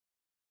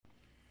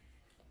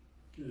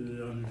I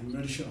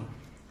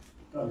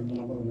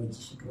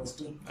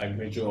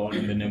greet you all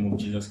in the name of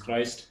Jesus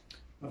Christ.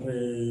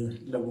 We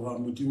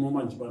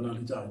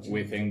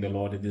thank the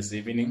Lord this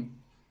evening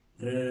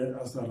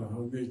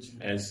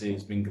as He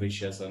has been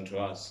gracious unto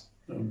us.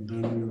 In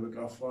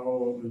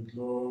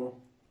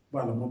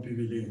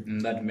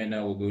that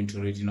manner, we're going to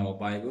read in our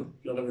Bible.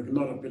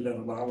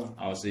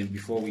 I was saying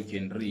before we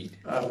can read,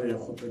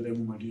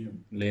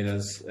 let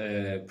us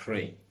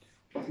pray.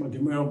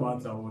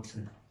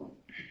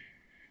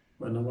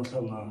 Wena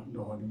motlhala le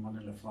godimo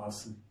le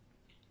lefase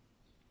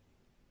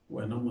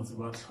wena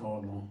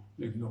motsebatlholo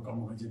le dilo ka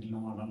moka tse di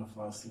lengwana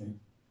lefase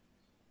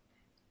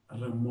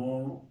re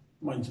mo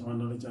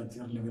mantšhabana le tšatši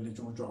re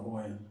lebeletse go tšwa go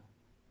wena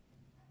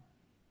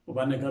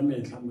gobane ka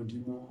metlha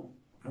modimo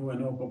ge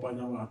wena o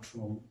kopanya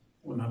batho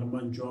o na le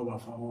mantšu a ba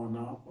fa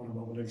gona gore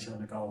ba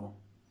boledišane ka ona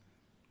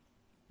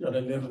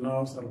jale le rena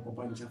o sa re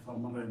kopantše fa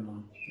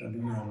morena ya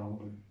dumela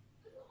gore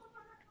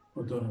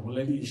o tlo re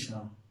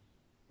bolediša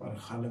wa re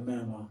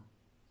kgalemela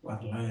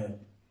Warlael.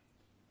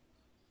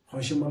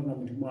 Hoshimarna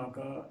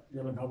Mudimaka,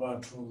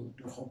 Yelagabatu,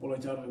 the Hopola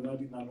Jarana,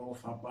 Dinalo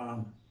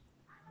Fapan.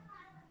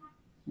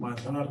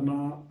 Matlarna,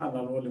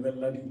 Analo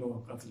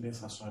Leveladido,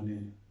 Catlesa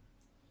Sani.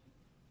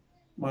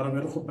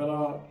 Maravel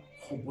Hopela,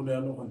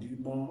 Hopulelo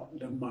Hodimo,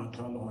 Le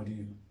Matalo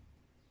Hodim.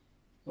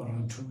 Or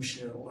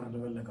Tushe or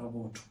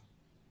Levelagabotu.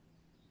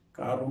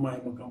 Karuma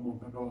Makamo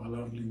Kaka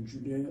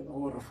Linjude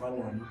or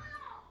Falon.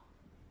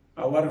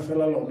 Our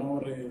fellow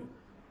or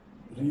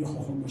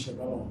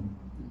Rihomushagalon.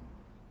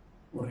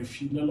 Or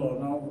if you know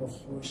or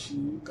Hoshi,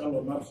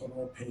 Kalomar for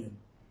no pain.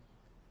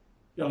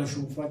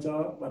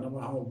 Yalashufaja,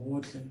 Banama how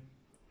water.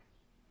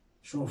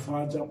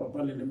 Shofaja,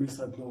 Papa, the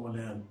Mr.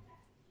 Glowalan.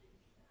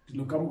 The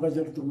Lucam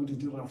Gazer to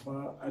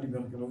Mudirafa,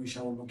 Adibergalo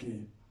shall look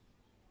in.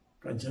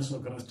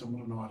 Kajaso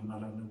Grastomor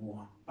Nala.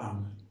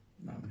 Amen.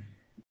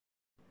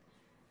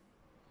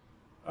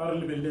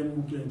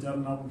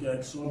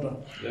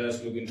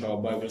 Let's look into our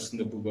Bibles in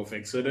the book of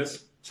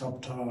Exodus.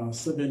 Chapter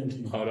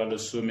 17.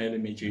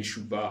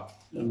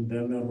 And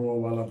then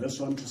verse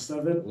 1 to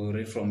 7. We'll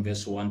read from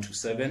verse 1 to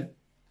 7.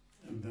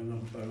 And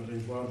then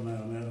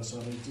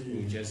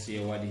we'll just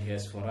hear what he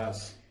has for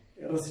us.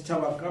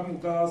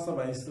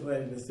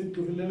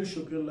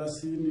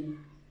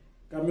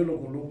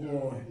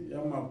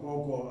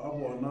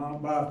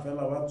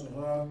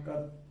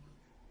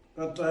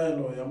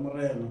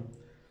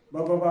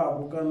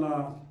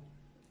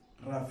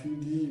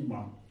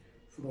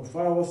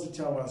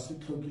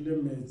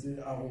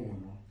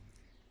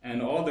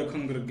 And all the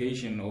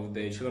congregation of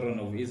the children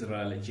of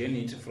Israel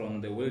journeyed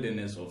from the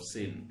wilderness of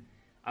Sin,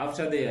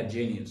 after their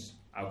journeys,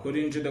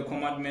 according to the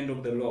commandment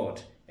of the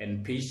Lord,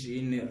 and pitched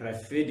in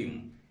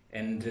Rephidim,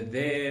 and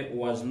there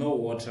was no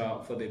water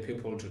for the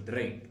people to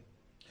drink.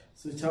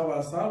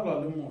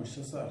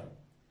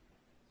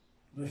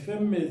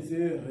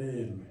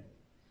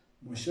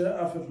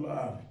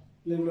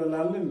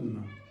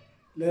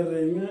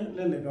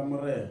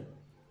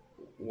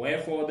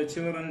 Wherefore the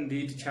children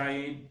did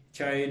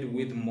chide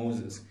with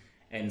Moses,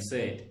 and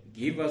said,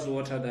 Give us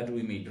water that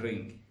we may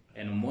drink.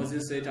 And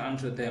Moses said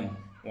unto them,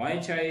 Why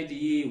chide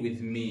ye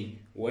with me?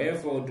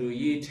 Wherefore do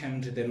ye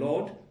tempt the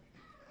Lord?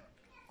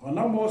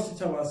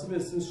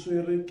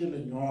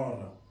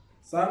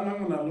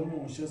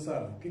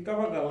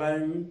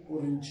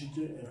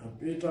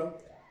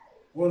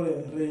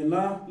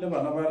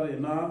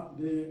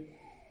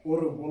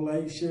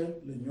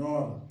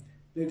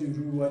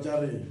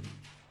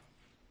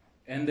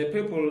 And the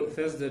people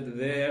thirsted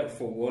there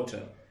for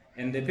water.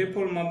 And the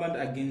people murmured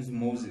against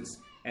Moses,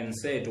 and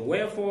said,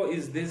 Wherefore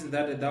is this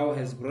that thou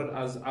hast brought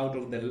us out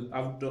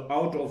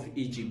of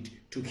Egypt,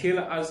 to kill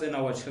us and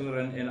our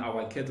children and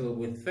our cattle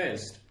with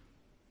thirst?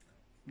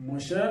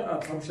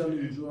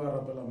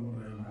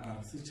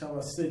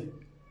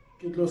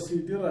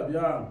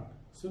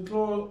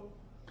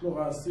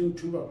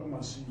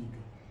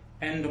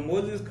 And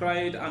Moses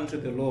cried unto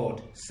the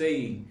Lord,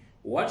 saying,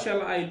 What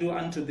shall I do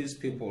unto this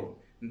people?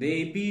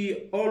 They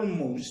be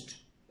almost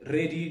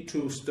ready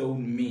to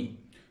stone me.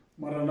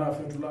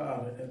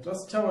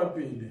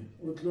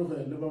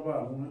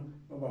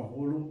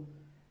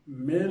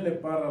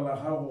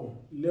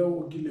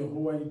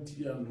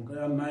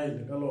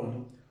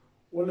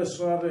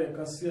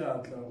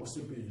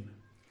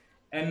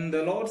 And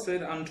the Lord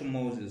said unto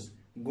Moses,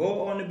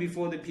 Go on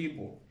before the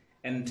people,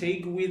 and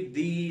take with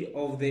thee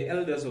of the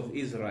elders of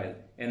Israel,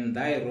 and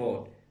thy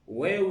rod,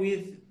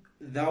 wherewith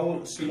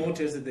thou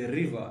smotest the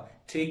river,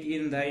 take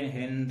in thine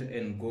hand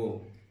and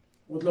go.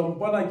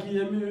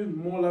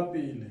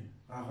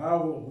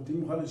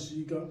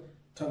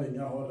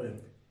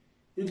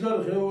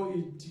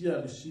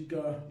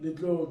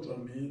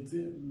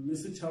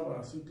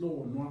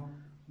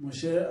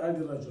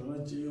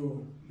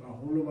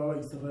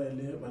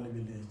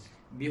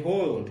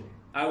 Behold,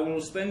 I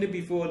will stand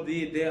before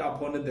thee there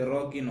upon the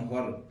rock in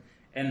Horeb,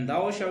 and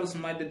thou shalt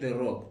smite the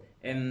rock,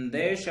 and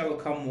there shall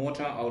come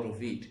water out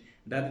of it,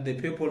 that the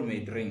people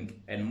may drink.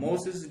 And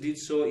Moses did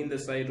so in the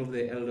sight of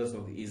the elders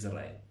of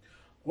Israel.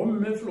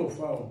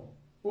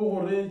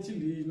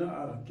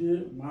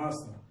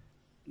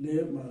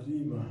 le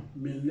mariba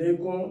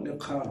meleko le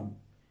kgang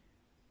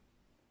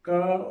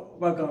ka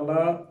baka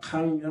la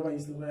kgang ya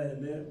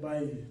Baiseraele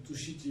ba e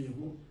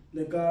tsošitšego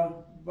le ka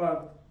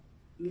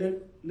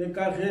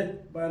ge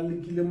ba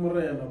lekile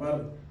morena ba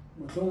re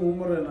mohlomongwe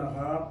morena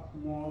ga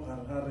mo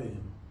gare ga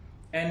rena.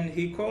 And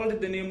he called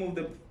the name of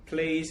the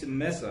place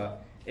Mesa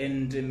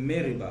and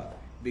Meribah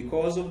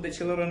because of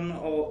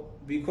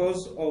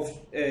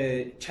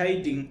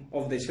chiding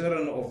of the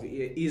children of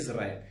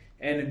Israel,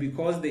 and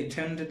because they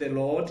turned to the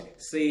Lord,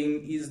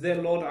 saying, "Is the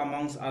Lord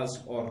amongst us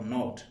or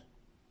not?"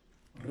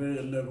 We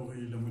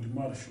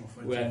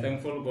are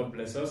thankful. God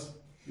bless us.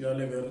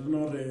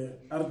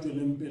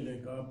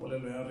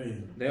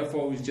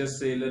 Therefore, we just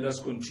say, let us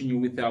continue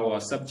with our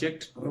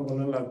subject,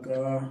 talking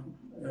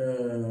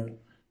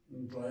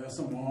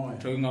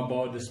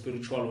about the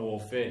spiritual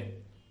warfare.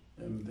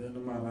 And then,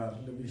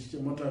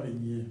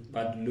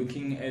 but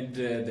looking at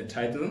the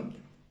title,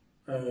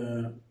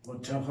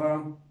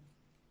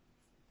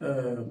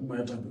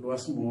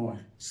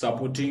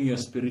 supporting your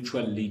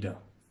spiritual leader,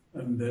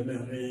 and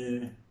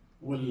then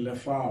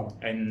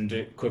and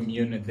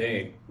commune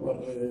there,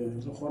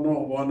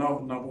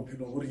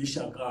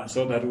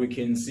 so that we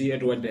can see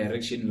at what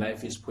direction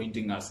life is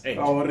pointing us at.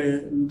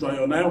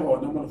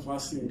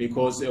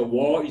 Because a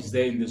war is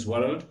there in this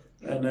world,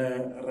 and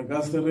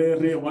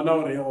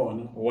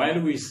while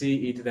we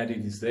see it that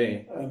it is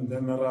there, and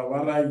then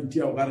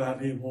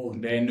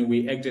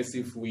we act as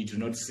if we do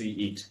not see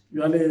it.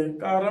 In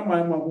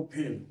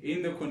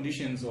the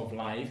conditions of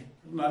life,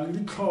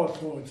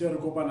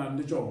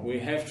 we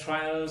have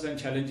trials and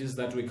challenges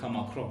that we come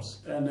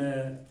across. And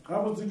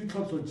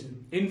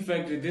in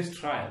fact, these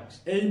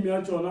trials, their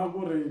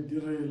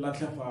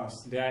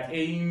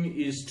aim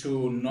is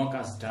to knock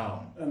us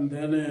down. And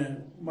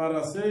then, but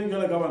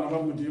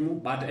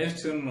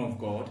as children of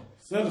God,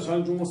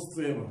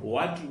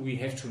 what we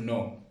have to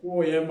know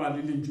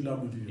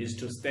is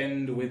to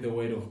stand with the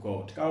word of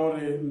God.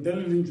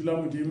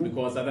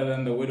 Because other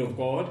than the word of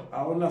God,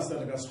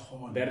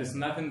 there is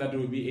nothing that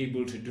we'll be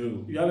able to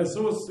do.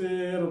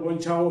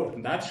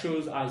 That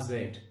shows us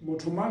that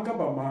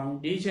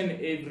each and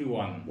every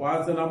one,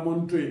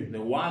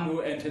 the one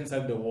who enters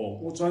inside the wall,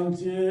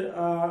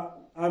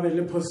 he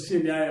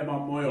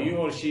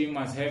or she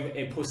must have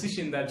a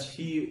position that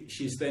she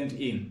stands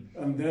in.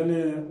 And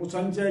then must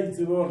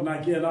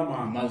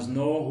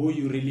know who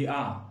you really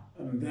are.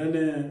 And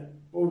then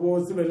and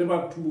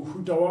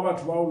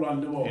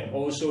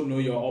also know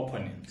your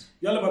opponent.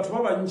 A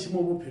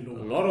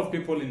lot of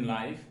people in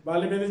life, they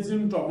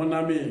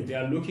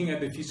are looking at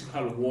the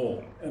physical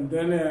war, and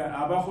then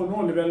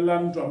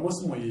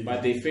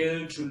but they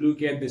fail to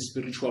look at the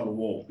spiritual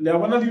war. There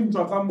are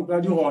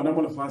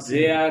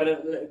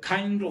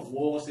kind of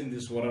wars in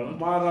this world,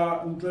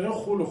 but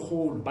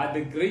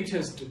the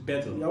greatest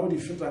battle,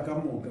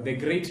 the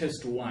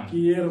greatest one,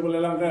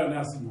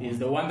 is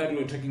the one that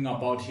we're talking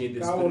about here,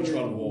 the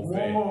spiritual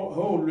warfare.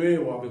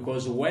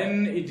 Because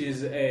when it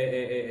is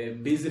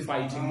busy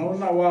fighting,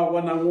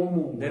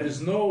 there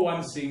is no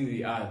one seeing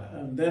the other.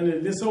 And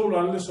then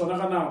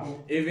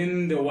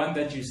even the one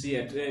that you see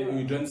at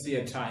you don't see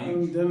at time.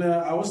 And then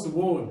I was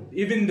born.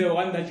 Even the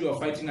one that you are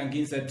fighting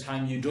against at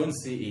time, you don't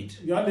see it.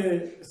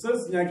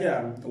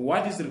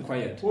 What is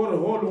required?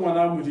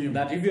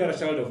 That if you are a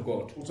child of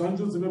God,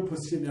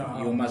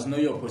 you must know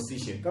your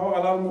position.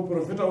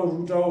 Because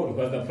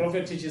the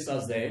prophet teaches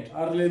us that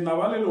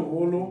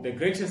the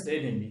greatest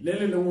enemy,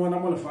 the one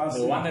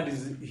that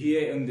is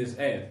here on this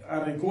earth,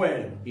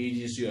 it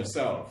is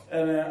yourself.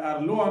 And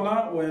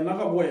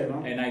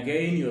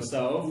again,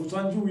 yourself,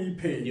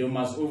 you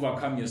must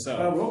overcome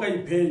yourself.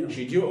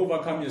 Should you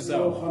overcome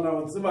yourself, you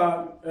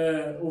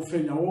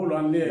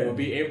will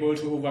be able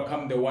to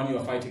overcome the one you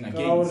are fighting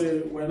against.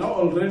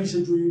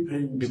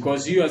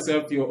 Because you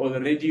yourself, you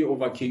already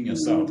overcame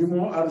yourself.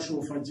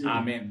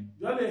 Amen.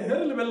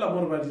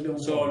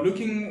 So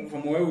looking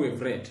from where we've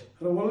read,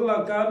 we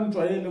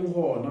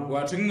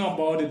are talking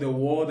about the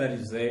war that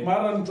is there.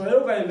 But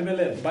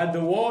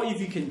the war,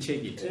 if you can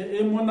check it,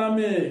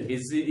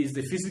 is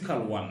the physical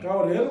one.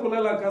 Because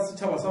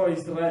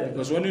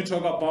when you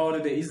talk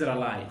about the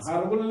Israelites, we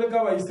are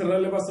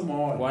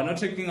not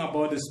talking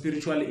about the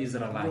spiritual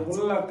Israelites.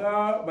 We are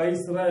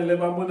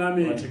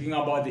talking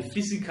about the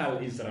physical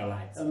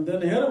Israelites. And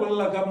then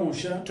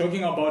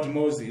talking about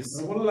Moses,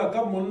 we are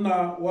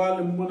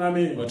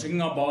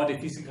talking about the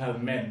physical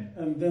men.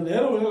 And then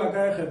when you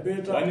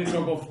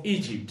talk of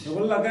Egypt,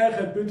 we are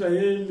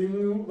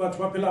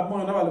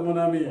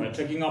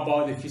talking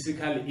about the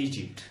physical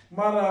Egypt.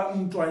 But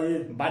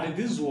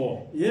this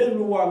war,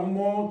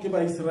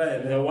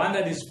 the one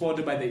that is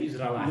fought by the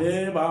Israelites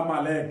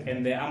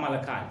and the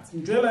Amalekites,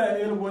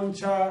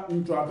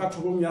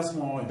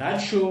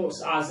 that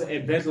shows us a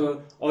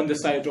battle on the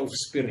side of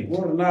spirit.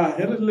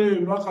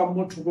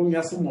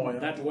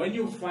 That when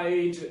you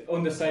fight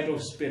on the side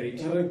of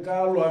spirit,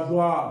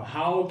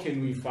 how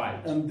can we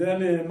fight? And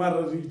then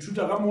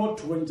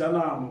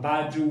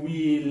but but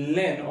we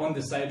learn on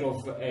the side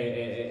of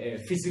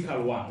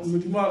physical ones.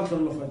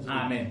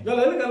 Amen.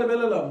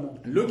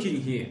 Looking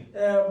here,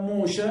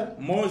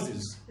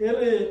 Moses,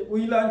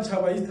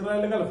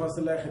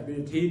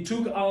 he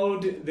took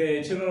out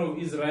the children of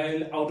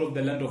Israel out of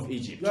the land of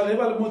Egypt.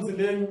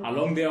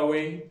 Along their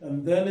way,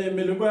 and then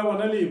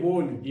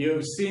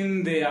you've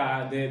seen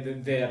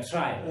their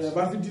tribes.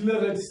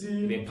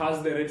 They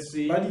passed the Red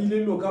Sea.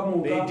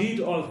 They did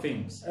all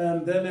things.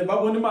 And then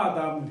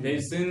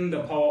they've seen the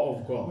power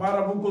of God. But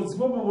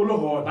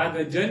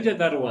the danger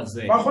that was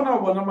there,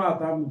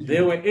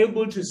 they were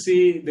able to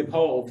see the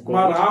power of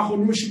God,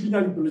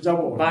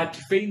 but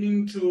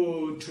failing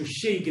to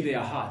shake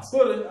their hearts.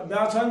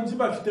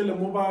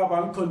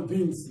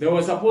 They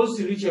were supposed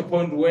to reach a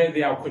point where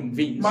they are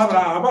convinced,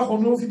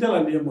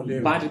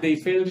 but they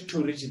failed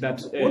to reach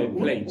that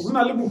place.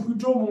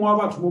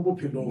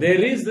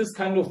 There is this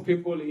kind of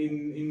people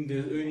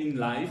in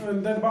life.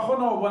 And then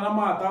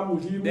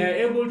they are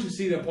able to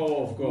see the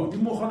power of God.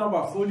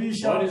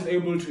 God is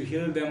able to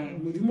heal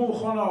them.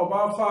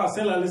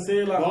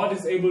 God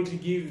is able to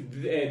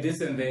give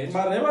this and that.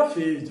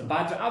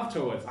 But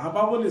afterwards,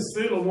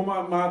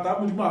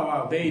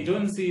 they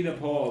don't see the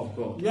power of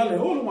God.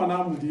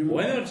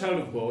 When you're a child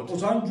of God,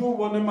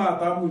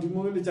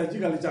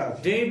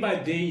 day by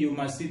day you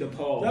must see the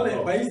power of God.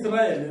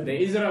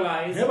 The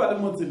Israelites,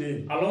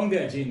 along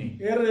their journey,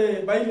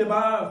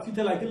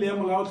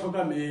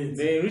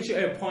 they reached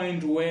a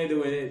point where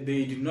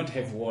they did not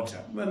have water.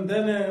 And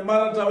then,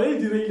 but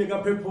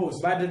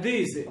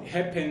this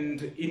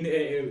happened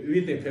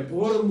with a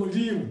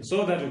purpose,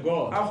 so that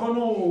God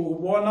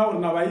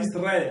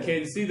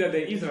can see that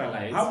the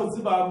Israelites,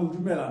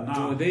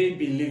 do they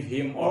believe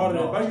him or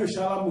not,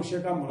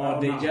 or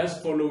they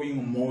just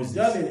following Moses.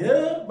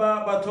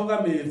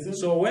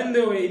 So when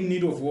they were in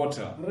need of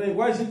water,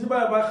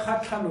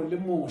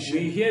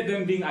 we hear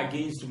them being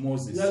against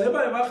Moses.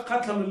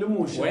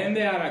 When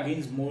they are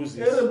against Moses,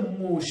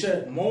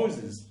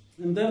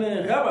 and then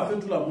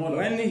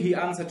when he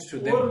answered to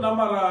them,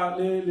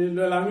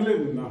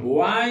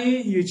 why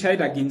you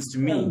chide against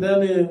me? And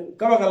then,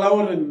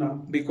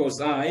 because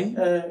I,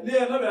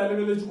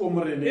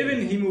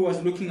 even him who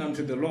was looking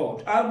unto the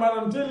Lord,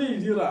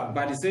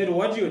 but he said,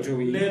 what you're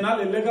doing,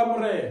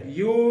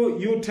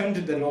 you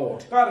tempted the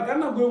Lord.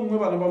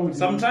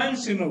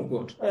 Sometimes, of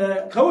God,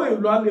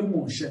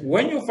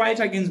 when you fight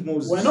against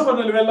Moses,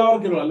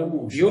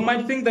 you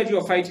might think that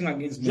you're fighting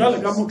against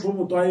Moses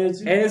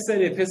as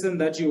a person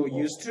that you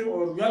used to,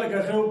 or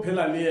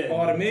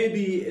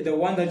maybe the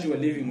one that you are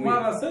living with.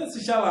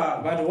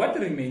 But what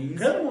remains,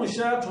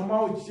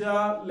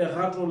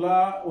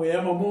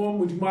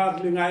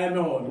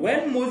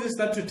 when Moses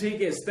started to take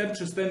a step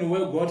to stand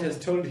where God has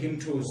told him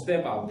to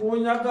step out, it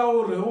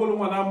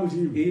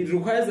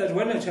requires that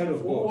when a child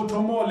of God,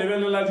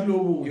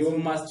 you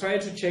must try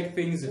to check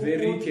things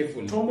very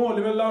carefully.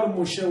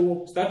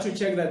 Start to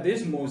check that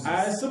this Moses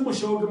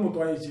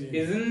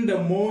isn't the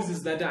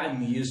Moses that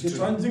I'm used to.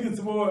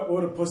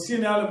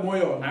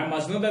 I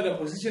must know that the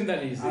position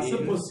that he's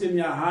in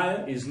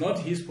is not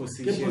his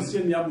position.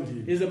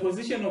 It's the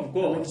position of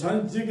God.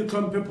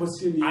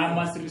 I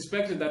must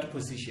respect that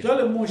position.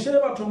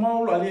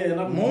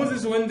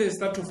 Moses, when they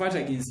start to fight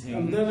against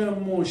him,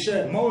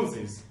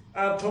 Moses,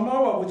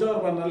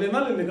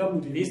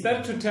 he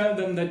started to tell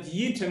them that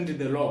ye tempted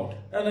the Lord.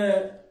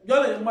 But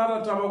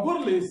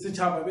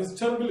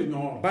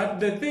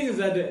the thing is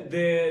that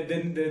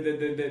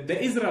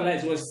the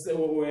Israelites were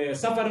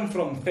suffering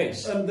from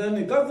thirst. And then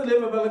in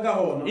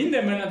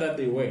the manner that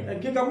they were.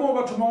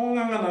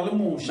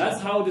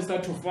 That's how they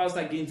start to fast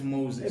against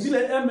Moses.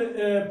 They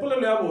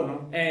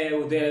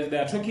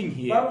are talking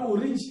here.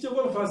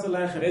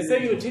 They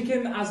say, you've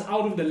taken us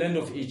out of the land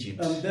of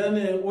Egypt. And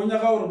then want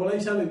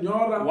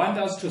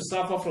us to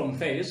suffer from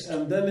thirst.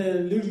 And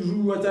then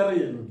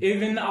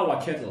even our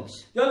cattle.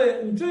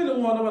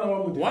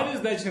 What is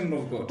that, children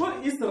of God?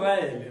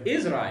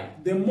 Israel.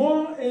 The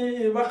more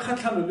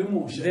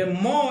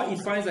it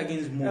fights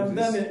against Moses, and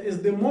then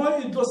is the more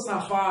it will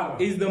suffer.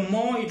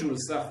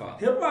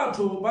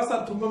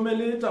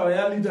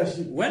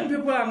 When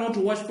people are not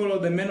watchful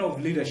of the men of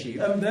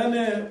leadership, and then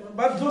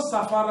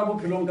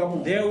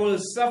they will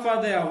suffer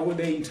their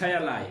entire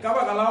life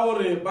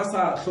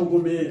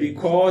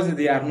because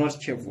they are not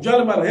careful.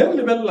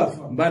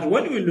 But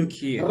when we look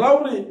here,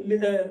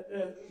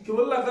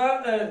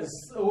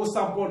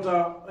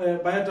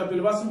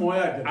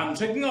 I'm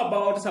talking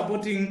about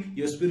supporting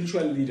your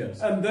spiritual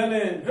leaders. And then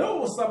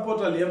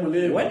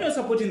when you're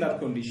supporting that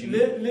condition,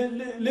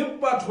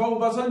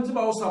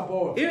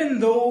 even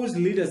those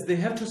leaders, they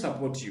have to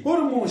support you.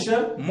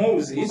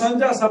 Moses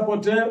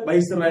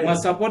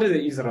must support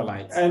the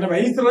Israelites. In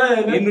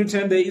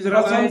return, the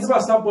Israelites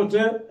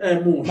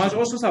must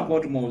also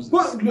support Moses.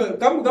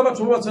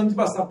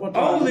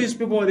 All these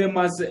people, they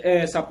must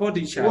support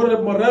each other.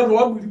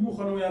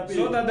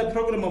 so that the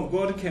program of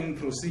God can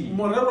proceed.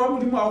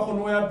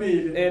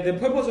 The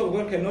purpose of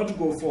God cannot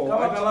go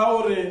forward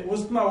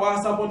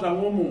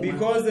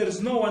because there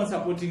is no one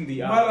supporting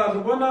the other.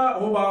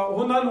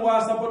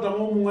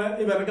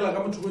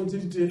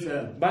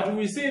 But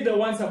we see the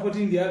one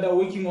supporting the other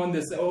working on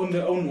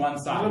one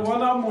side.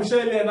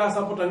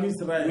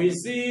 We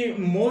see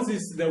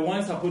Moses the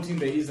one supporting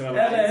the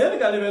Israelites.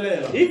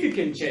 If you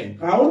can check,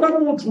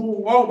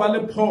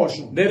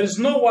 there is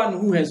no one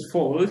who has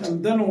fault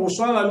than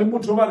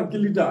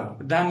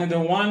the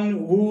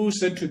one who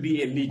said to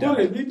be a leader.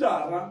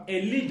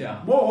 A leader.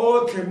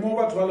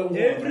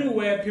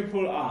 Everywhere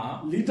people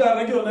are, a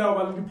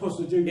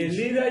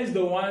leader is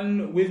the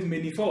one with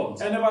many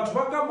faults.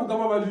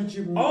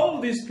 All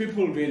these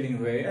people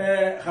dwelling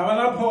there, they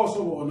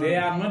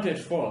are not at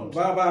fault.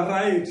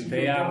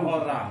 They are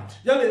all right.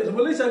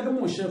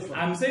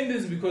 I'm saying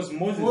this because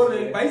Moses,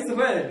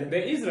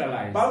 the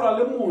Israelites,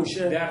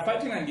 they are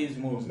fighting against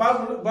Moses. They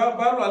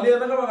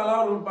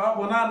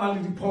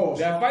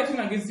are fighting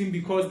against him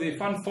because they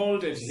found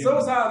fault at him.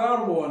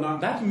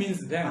 That means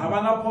them,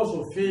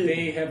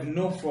 they have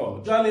no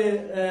fault.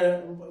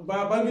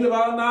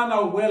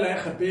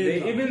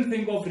 They even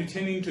think of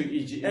returning to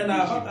Egypt. They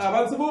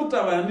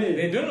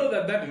don't know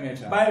that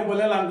matter.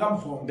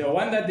 The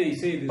one that they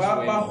say this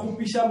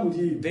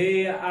way,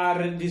 they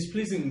are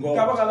displeasing God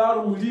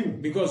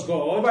because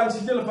God has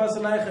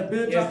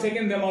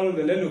taken them out of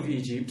the land of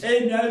Egypt.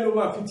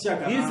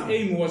 His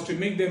aim was to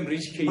make them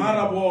reach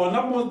Canaan.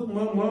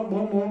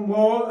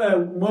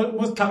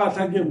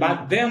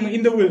 But them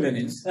in the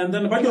wilderness, they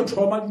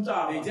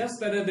just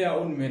started their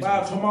own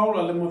matter.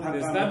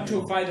 They started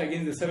to fight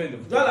against the servant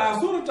of God.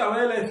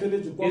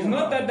 It's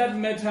not that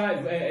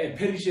matter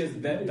perishes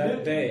that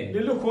day.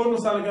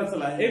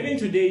 Even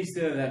today it's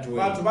still that way.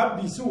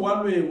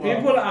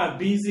 People are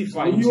busy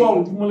fighting.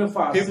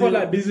 People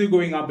are busy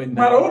going up and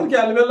down.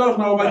 But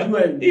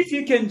if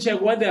you can check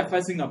what they are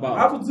fussing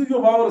about,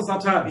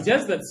 it's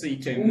just that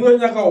Satan, he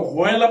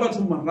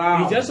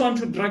just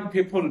wants to drag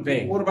people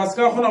back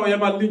so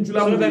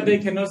that they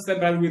cannot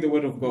stand up with the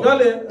word of God.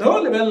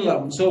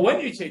 So when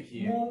you check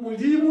here,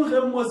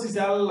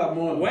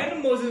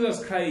 when Moses was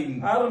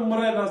crying,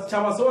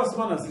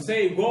 he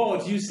said,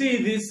 God, you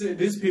see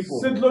these people,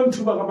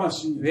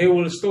 they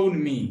will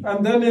stone me.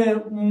 And then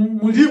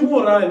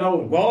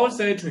God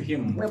said to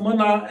him,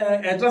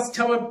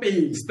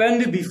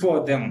 stand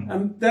before them.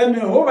 And then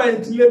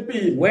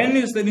when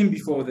you're standing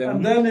before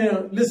them,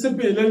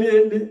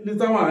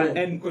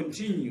 and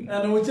continue,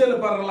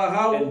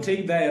 and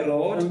take thy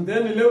rod,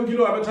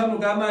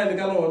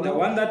 the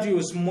one that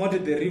you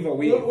smote the river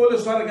with,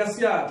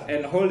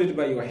 and hold it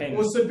by your hand,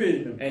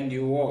 and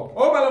you walk.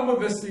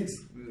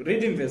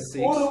 Reading verse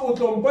 6.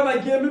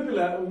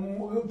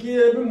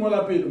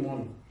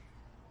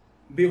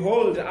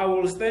 Behold, I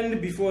will stand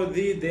before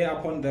thee there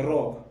upon the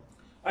rock.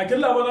 You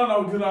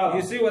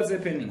see what's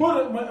happening?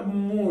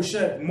 Moses,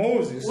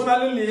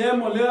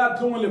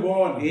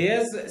 he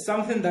has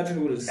something that he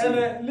will see.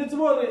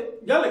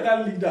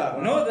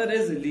 Know that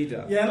as a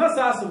leader,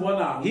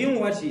 him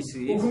what he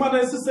sees, you'll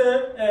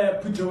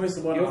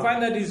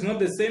find that it's not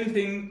the same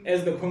thing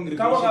as the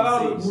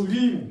congregation sees.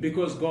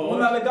 Because God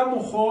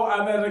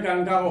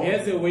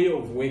has a way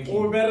of working.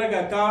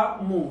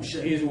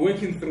 He's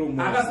working through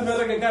Moses.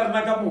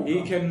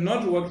 He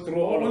cannot work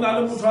through all of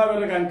us. He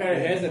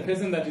has a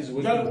person that is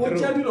working through. He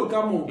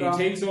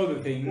takes all the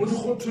things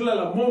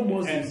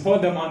and pour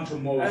them onto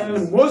Moses.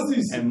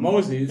 And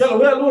Moses,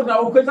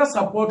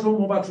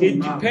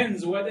 it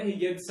depends whether he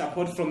gets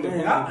support from the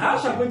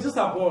congregation.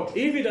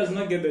 If he does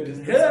not get the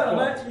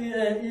support,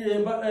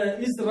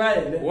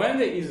 when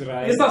the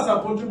Israel does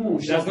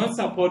not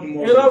support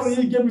Moses,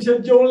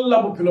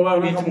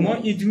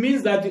 it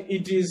means that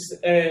it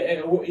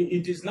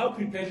is now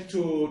prepared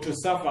to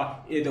suffer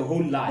the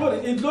whole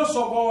life. It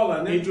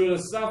will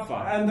suffer.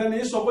 And then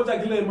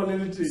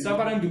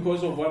suffering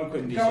because of one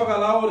condition.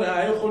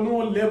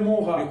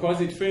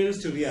 Because it fails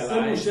to realize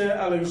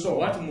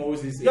what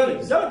Moses is.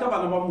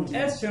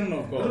 As children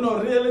of God,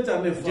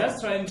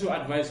 just trying to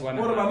advise one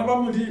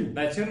another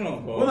that children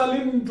of God,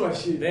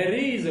 there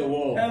is a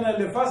war in our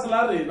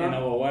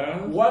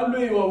world.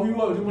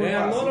 There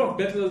are a lot of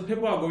battles.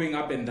 People are going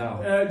up and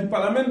down. Our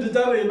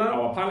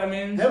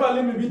parliament,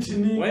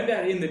 when they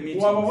are in the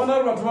meeting,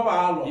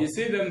 you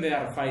see them, they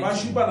are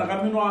fighting. They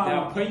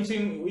are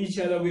pointing each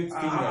other with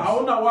fingers.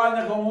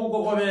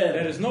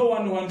 There is no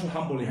one who wants to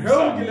humble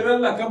himself. When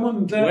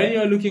you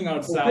are looking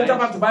outside, you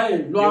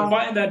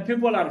find that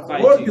people are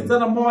fighting.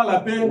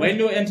 When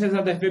you enter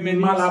the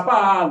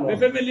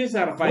families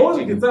are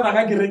fighting,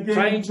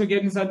 trying to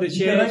get inside the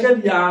church.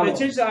 The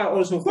churches are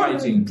also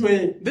fighting.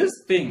 This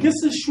thing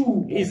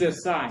is a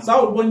sign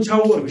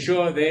to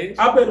show that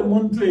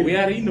we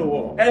are in a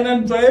war.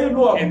 And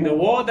the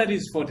war that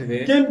is fought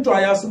there is a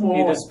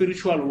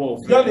spiritual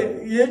warfare.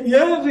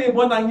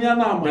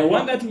 The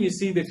one that we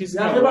see, the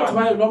physical war,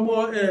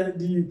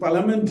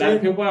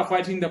 that people are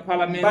fighting the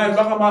parliament,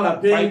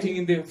 fighting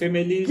in the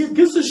families.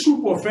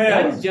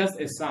 That is just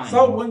a sign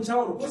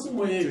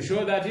to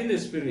show that in the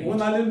spirit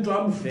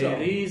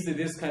there is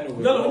this kind of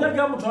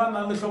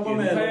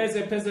requires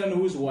a person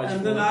who is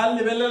watchful, so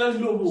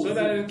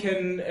that it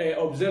can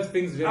observe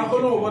things very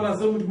carefully,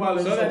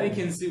 so that he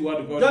can see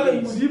what God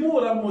is.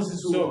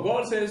 So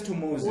God says to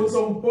Moses,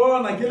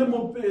 behold,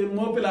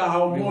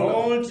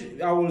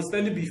 I will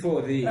stand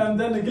before thee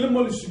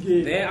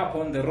there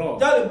upon the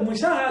rock.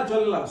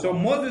 So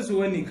Moses,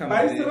 when he comes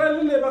there,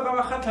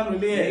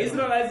 the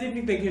Israelites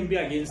think they can be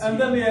against him.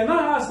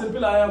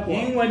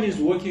 Him when he's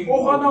walking,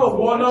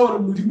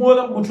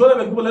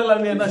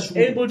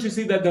 able to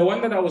see that the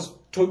one that I was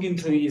talking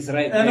to is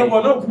right there.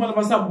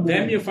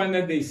 Then you find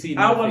that they see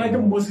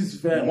nothing.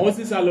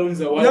 Moses alone is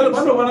the one.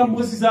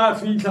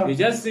 You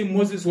just see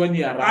Moses when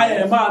he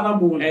arrived,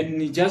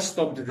 and he just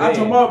stopped there,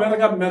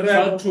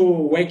 tried to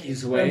work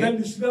his way,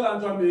 and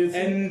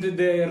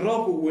the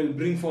rock will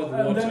bring forth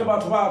water.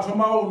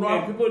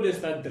 And people, they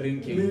start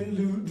drinking.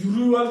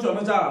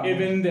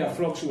 Even their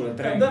flocks will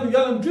drink. But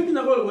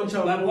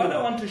what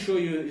I want to show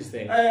you is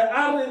that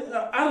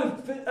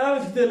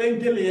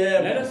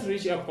let us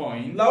reach a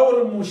point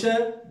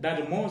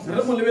that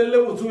Moses,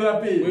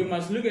 we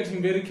must look at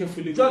him very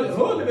carefully.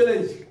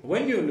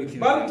 When you're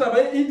looking at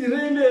it,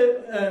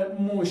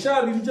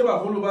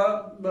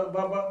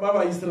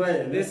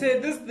 they say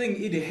this thing,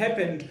 it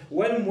happened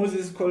when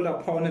Moses called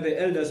upon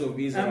the elders of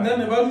Israel,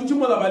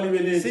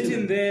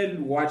 sitting there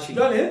watching.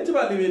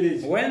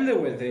 When they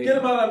were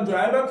there,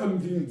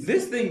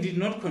 this thing did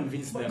not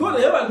convince them. When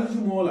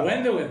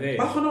they were there,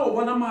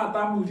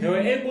 they were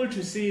able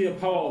to see the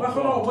power of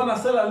God.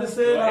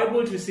 They were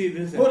able to see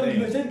this and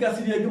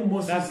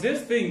that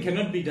this thing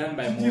cannot be done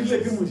by Moses.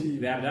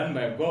 They are done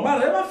by God.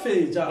 But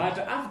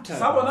after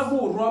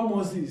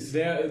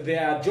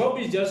their job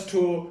is just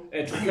to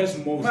curse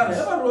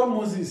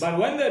Moses. But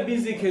when they're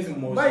busy cursing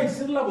Moses,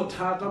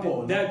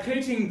 they are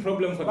creating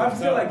problems for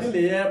themselves.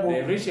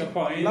 They reach a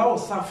point to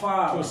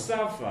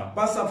suffer.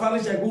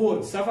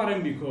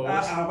 Suffering because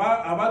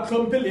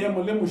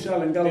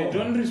they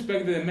don't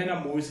respect the manner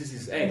Moses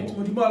is act.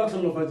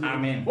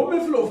 Amen.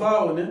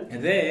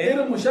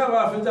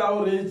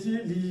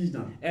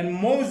 And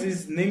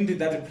Moses named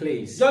that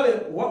place.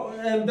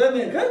 And then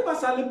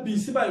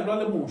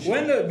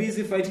when they were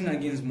busy fighting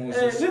against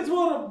Moses,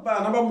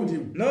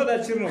 know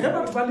that children,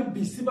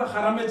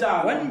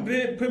 when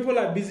people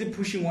are busy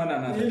pushing one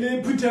another,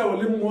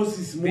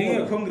 being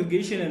a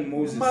congregation and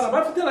Moses,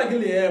 but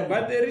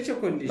they reach a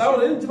condition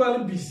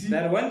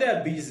that when they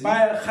are busy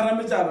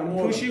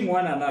pushing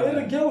one another,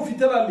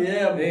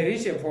 they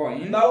reach a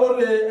point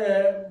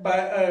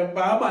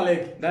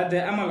that the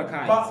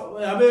Amalekites,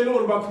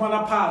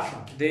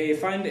 they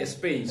find a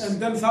space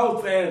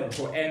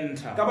to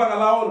enter,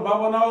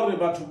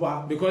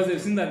 because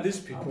they've seen that these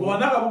people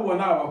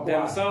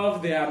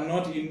themselves, they are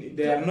not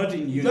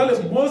in unity.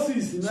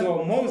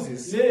 So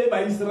Moses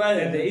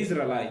and the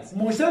Israelites,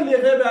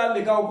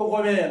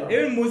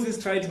 even Moses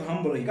tried to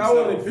humble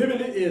himself,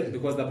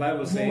 because the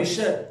Bible says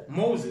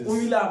Moses,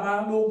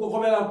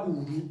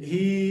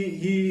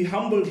 he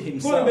humbled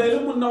himself.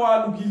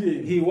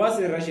 He was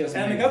a righteous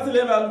man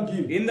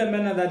in the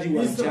manner that he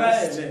was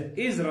just.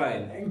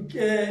 Israel,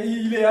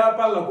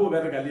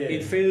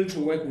 it failed to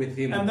work with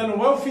him, and then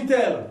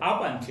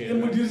up until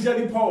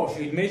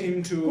it made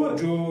him to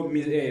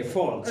do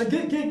fault.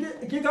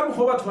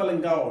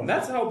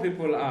 That's how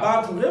people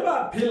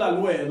are.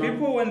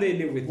 People, when they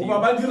live with you,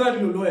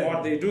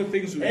 or they do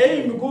things with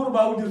you,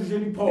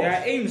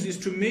 their aims is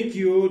to make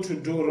you to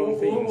do wrong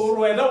things,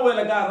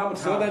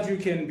 so that you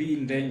can be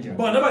in danger.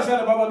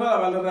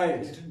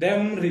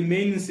 Them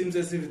remain seems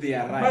as if they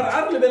are right.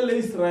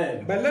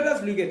 But let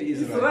us look at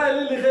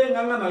Israel.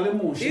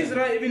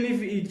 Israel, even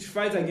if it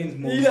fights against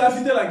Moses,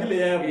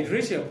 it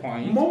reached a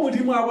point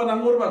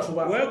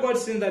where God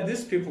said that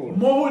these people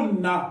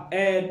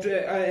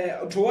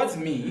towards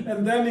me,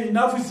 and then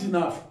enough is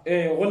enough.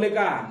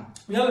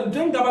 The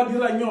thing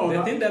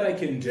that I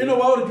can do,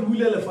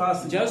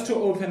 just to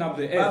open up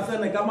the earth,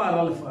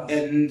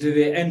 and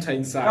they enter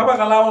inside,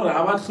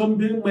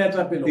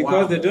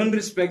 because they don't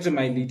respect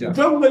my leader.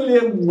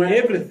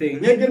 Everything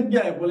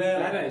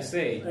that I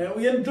say,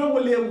 everything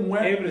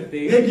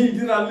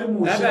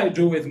that I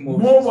do with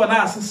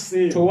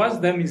Moses, towards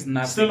them is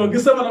nothing.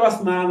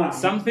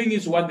 Something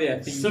is what they are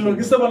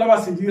thinking.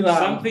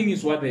 Something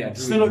is what they are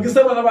doing.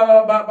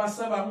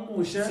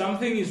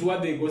 Something is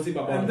what they gossip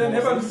about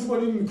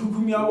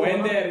Moses.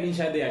 When they are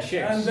inside their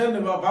church,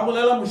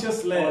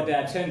 or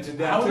their tent,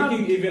 they are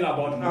talking evil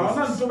about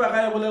Moses.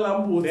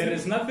 There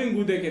is nothing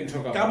good they can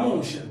talk about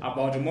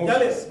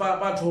Moses.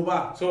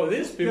 So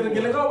these people,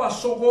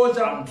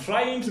 I'm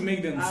trying to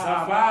make them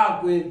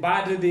suffer,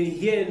 but they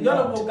hear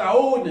not.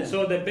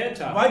 So the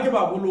better,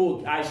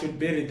 I should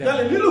bury them.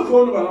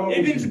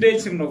 Even today,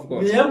 children of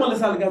God,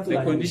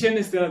 the condition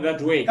is still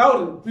that way.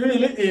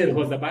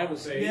 Because the Bible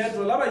says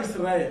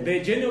the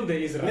journey of the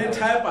Israelites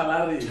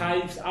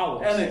types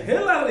out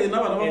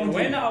And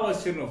when our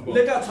children of God,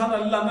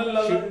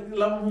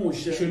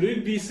 should we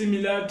be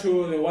similar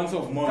to the ones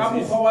of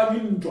Moses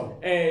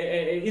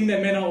in the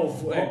manner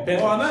of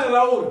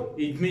battle?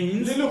 It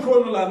means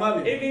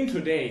even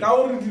today,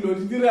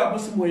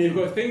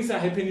 because things are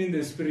happening in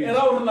the spirit,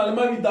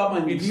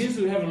 it means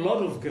we have a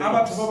lot of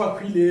graves of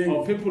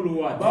people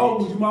who are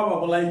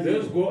dead.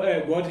 Those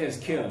God has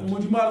killed.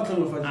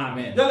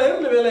 Amen.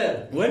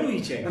 When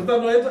we check, we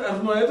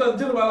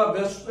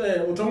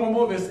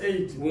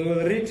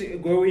will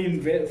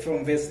read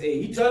from verse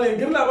 8.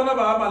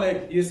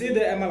 You see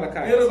the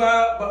Amalekites,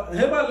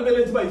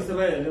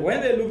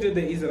 when they looked at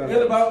the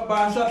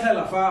Israelites,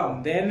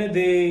 then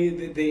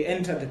they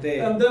entered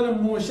there. And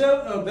then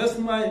Moshe, verse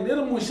 9,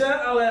 Moshe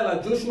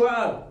alayla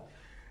Joshua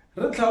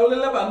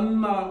Retlaulele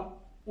banna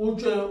o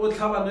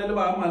tlhabanele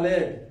ba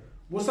Amalek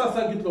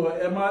bosasa kitlo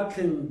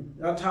ematleng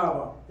ya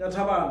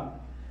Thabana,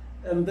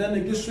 and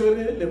then ke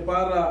swere le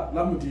para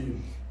la Modimo.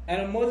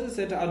 And Moses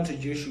said unto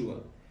Joshua,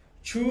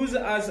 choose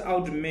us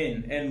out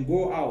men and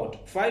go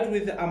out, fight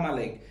with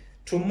Amalek.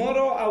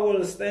 Tomorrow I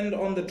will stand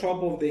on the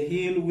top of the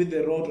hill with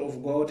the rod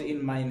of God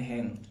in mine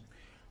hand.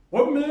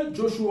 What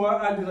Joshua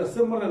adira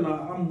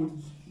semorena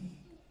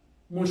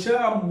Moshe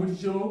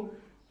amudjo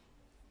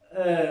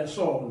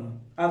sona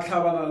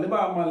atlhabana le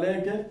ba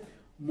Amalek,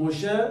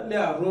 Moshe le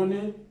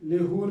Aroni le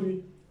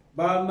Huri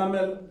ba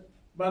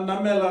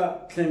namela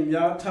tleng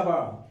ya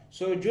Thabana.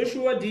 So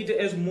Joshua did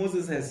as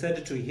Moses had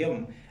said to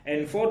him,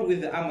 and fought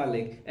with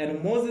Amalek.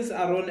 And Moses,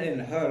 Aaron,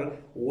 and Hur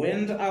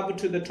went up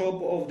to the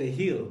top of the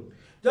hill.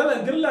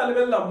 Looking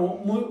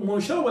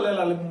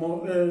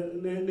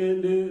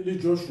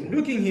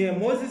here,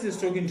 Moses is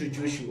talking to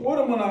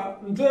Joshua.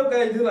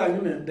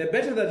 The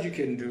better that you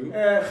can do,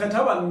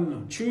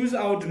 choose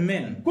out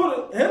men.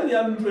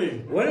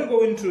 When you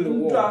go into the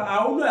war,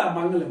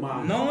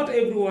 not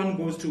everyone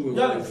goes to a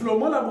war.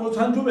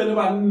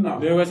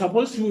 They were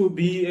supposed to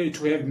be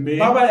to have men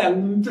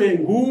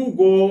who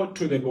go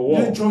to the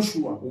war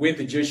with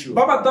Joshua.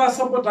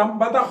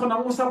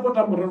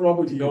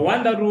 The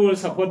one that will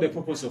support the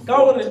purpose of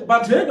God.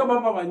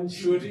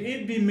 Should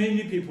it be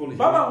many people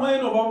here?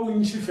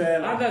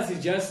 Others is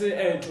just to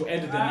add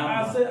the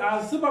number.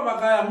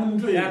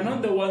 They are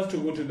not the ones to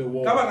go to the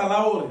war,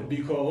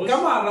 because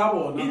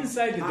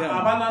inside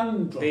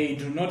them they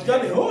do not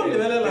have.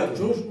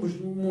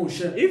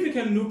 If you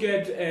can look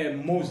at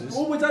Moses,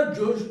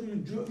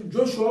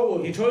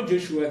 he told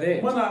Joshua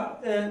there,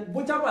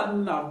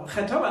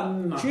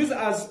 choose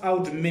us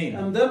out men,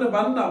 and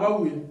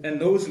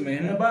those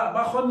men,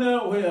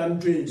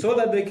 so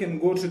that they can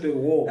go to the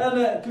war.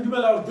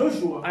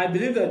 I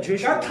believe that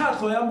Joshua,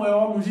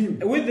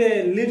 with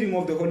the leading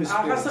of the Holy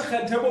Spirit,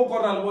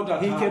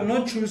 he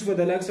cannot choose for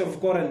the likes of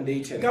Korah and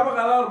Dathan,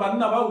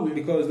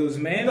 because those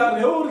men,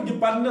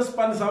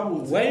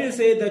 when you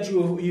say that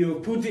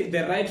you put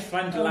the right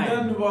front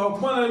line,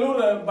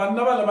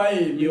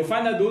 you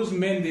find that those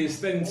men, they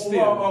stand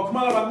still, or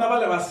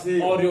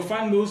you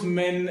find those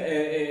men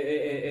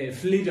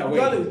flee away.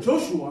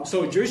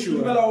 So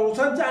Joshua,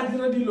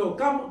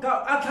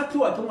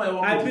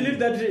 I believe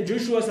that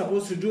Joshua is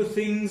supposed to do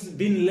things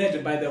being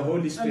led by the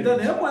Holy Spirit. When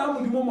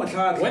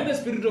the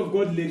Spirit of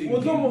God leading him,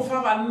 it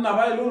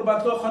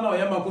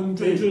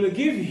will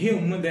give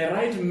him the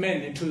right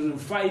men to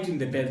fight in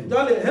the battle.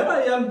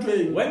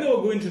 When they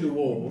were going to the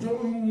war,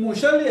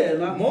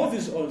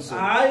 Moses also,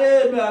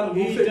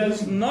 he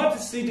does not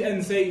sit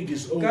and say it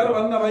is over,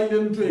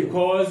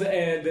 because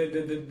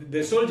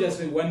the soldiers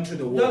went to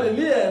the war.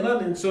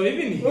 So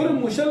even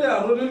him,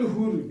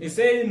 he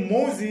said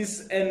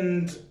Moses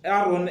and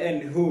Aaron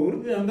and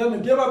Hur,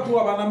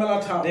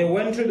 they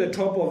went to the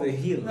top of the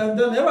hill. And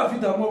then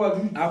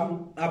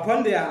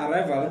Upon their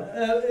arrival,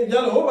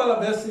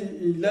 verse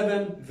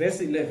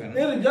 11,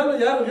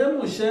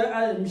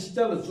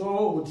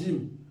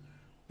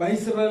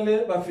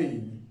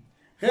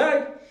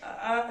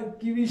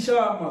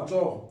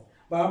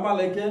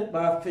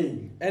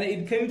 and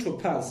it came to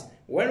pass,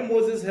 when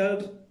Moses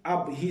held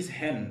up his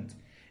hand,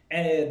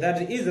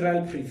 that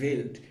Israel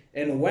prevailed,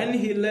 and when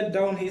he let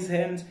down his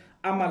hand,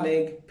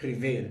 Amalek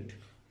prevailed.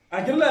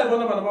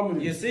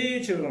 You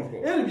see, children of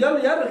God,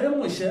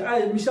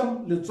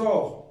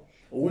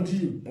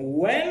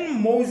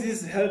 when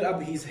Moses held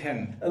up his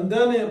hand, and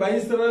then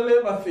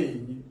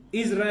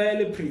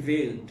Israel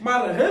prevailed.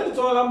 But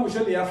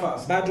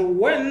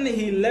when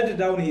he let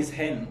down his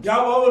hand,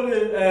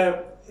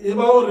 the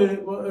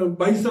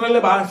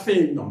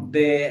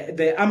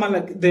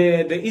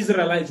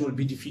Israelites will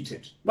be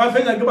defeated.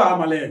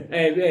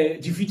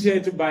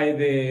 Defeated by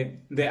the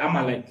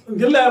Amalek.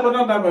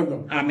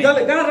 Amen.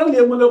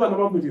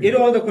 In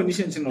all the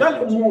conditions in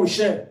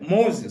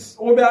Moses,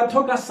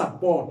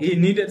 he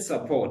needed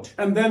support.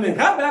 And then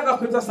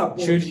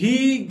should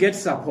he get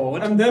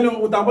support, and then you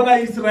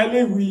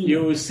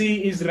will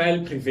see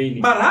Israel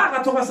prevailing. But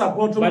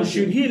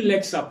should he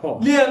lack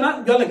support,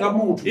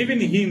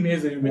 even him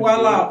as a human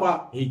being,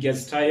 he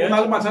gets tired.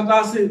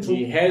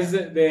 He has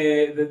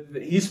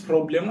his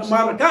problems.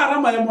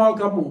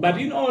 But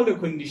in all the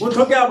conditions,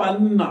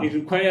 it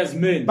requires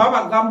men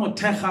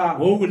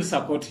who will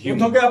support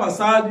him.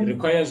 It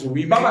requires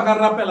women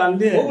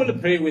who will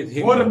pray with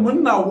him.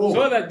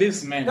 So that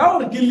this man,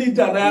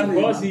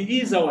 because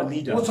he is our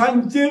leader,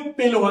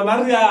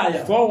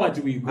 forward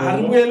we go. We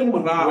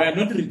are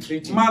not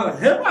retreating.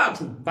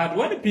 But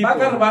when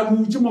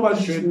people,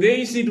 should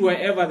they sit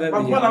wherever that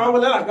they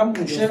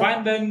are, you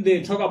find them,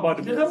 they talk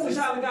about Moses.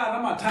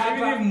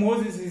 Even if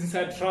Moses is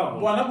inside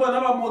trouble, but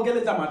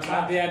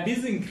they are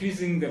busy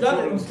increasing the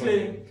problems for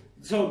him.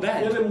 So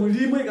that,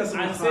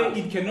 and say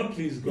it cannot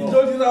please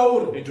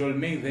God, it will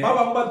make them,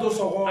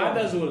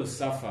 others will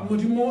suffer.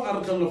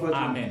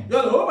 Amen.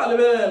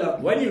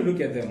 When you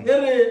look at them,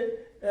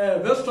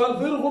 verse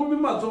 12,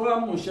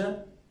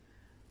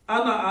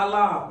 ana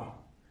alaba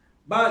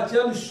ba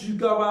tšea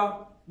lešuka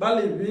ba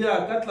le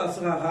bea ka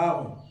tlase ga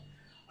gagwe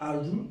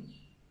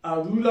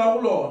a dula go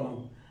lona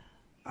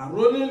a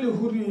rone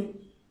lehuri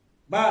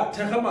ba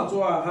thekga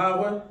matsogo a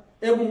gagwe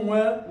e mongwe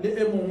le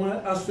e mongwe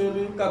a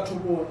swere ka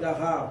thoko ya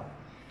gagwe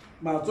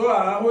matsogo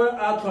a gagwe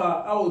a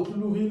tlhwa a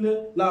otlologile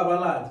la ba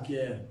la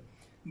dikela.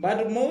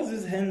 But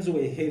Moses' hands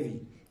were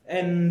heavy,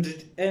 and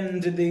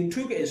they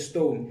took a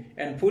stone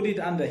and put it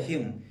under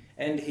him,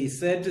 and he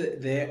sat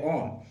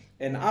thereon.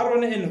 And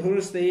Aaron and Hur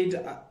stayed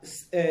up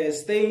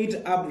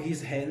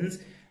his hands,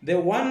 the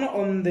one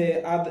on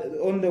the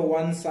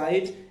one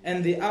side,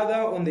 and the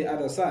other on the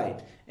other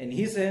side. And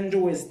his hands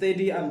were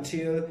steady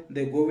until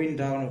the going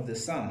down of the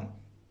sun.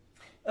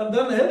 And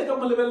then if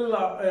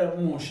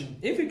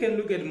you can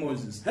look at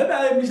Moses,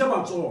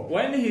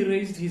 when he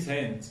raised his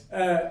hands,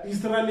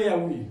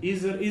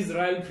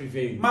 Israel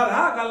prevailed.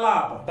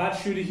 But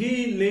should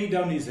he lay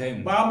down his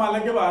hand,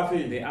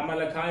 the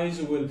Amalekites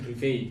will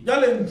prevail.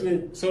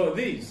 So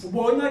this,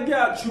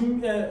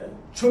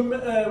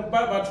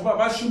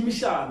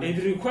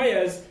 it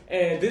requires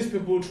these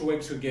people to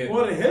work together.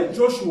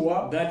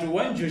 That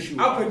when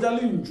Joshua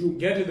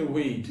get the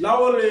weight, that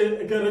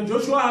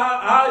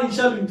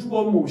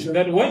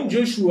when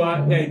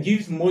Joshua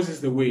gives Moses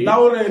the weight,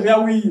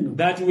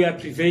 that we are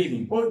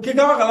prevailing.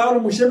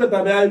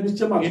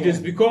 It is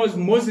because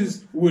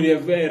Moses would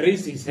have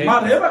raised his hand.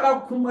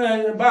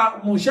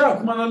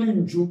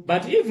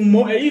 But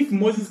if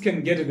Moses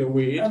can get the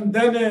weight, and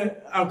then you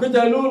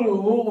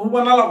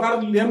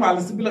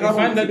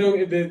find that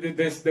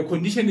the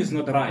condition is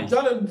not right.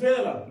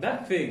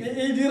 That thing,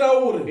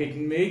 it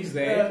makes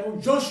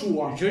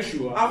Joshua to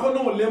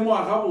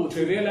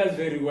realize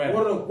very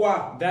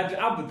well that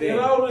up there,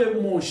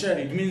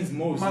 it means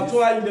Moses,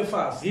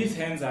 his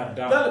hands are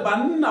down.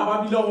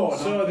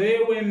 So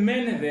there were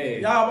men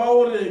there.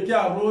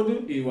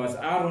 It was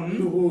Aaron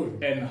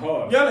and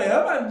Hur.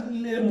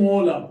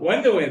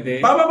 When they were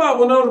there,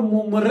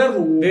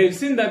 they've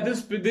seen that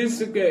this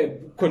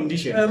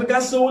condition,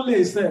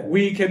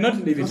 we cannot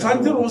leave it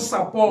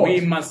alone.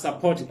 We must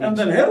support it. And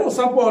then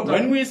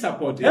when we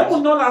support it,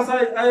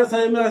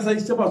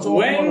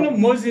 when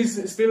Moses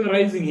is still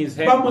raising his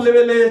hand,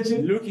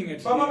 looking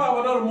at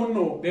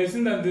him, they've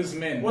seen that this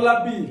man,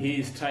 he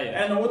is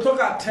tired.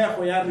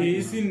 He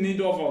is in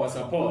need of our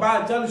support.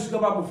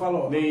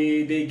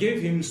 They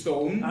gave him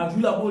stone,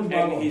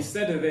 and he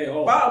sat there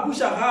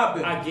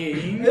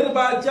again.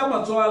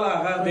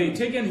 They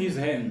taken his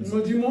hands.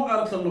 God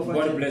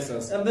bless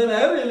us. And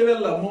then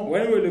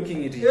when we're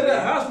looking at it,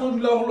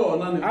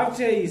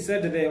 after he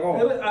said they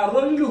all,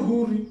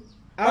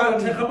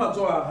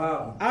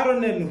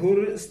 Aaron and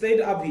Hur stayed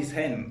up his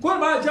hand.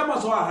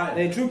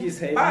 They took his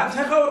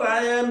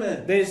hand.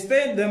 They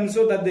stayed them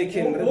so that they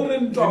can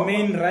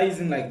remain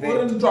rising like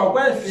that,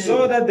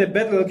 so that the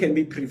battle can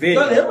be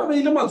prevailed.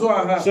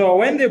 So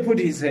when they put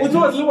his hand,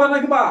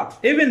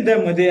 even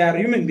them, when they are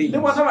human beings,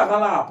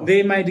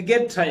 they might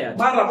get tired,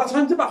 but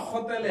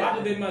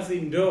they must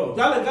endure.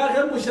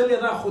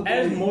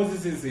 As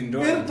Moses is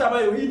enduring.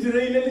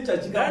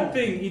 That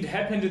thing, it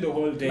happened the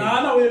whole day.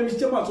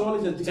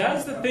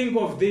 Just think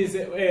of this,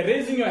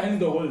 raising your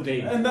hands the whole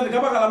day,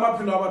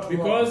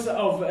 because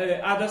of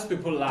others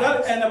people's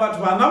lives, and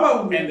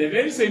the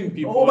very same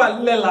people,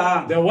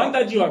 the one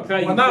that you are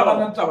crying for,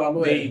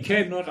 they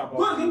care not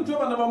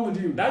about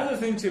you. That's the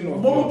thing to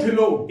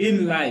know.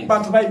 In life,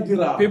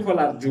 people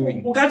are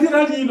doing.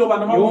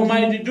 You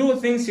might do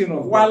things, you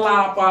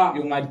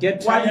might get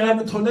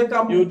tired.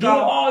 You do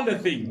all the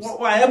things. You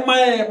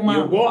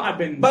go up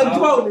and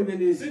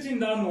down, sitting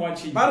down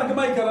watching.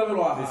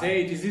 They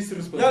say it is his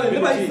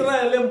responsibility.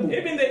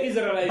 Even the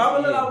Israelites,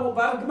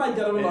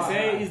 they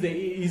say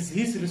is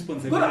his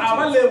responsibility.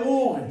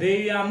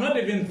 They are not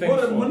even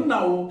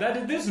thankful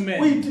that this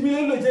man,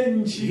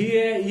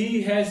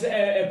 he has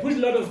put a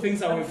lot of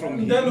things away from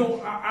him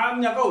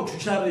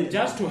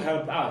just to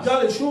help us.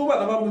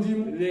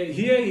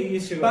 Here he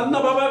is.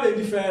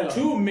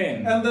 2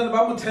 men,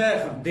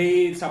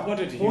 they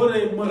supported him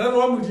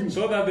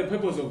so that the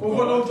purpose of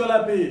God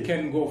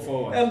can go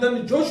forward. And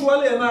then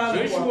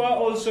Joshua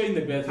also in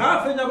the battle,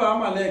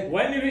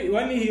 when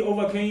when he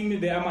overcame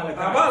the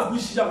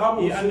Amalekites,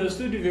 he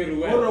understood very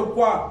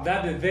well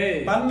that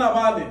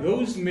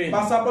those men,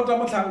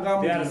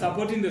 they are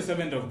supporting the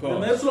servant of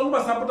God. As long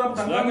as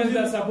they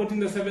are supporting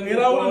the servant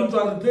of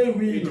God,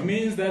 it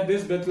means that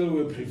this battle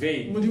will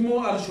prevail.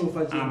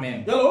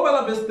 Amen.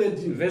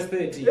 Verse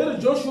 13.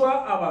 Joshua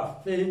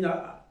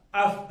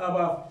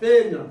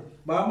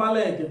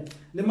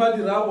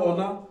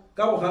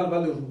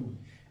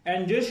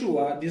and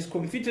Joshua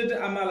discomfited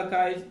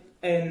Amalekite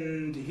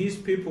and his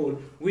people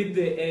with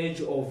the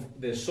edge of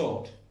the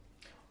sword.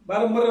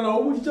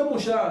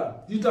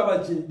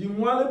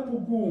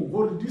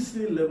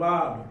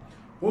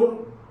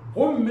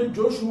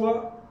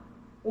 Joshua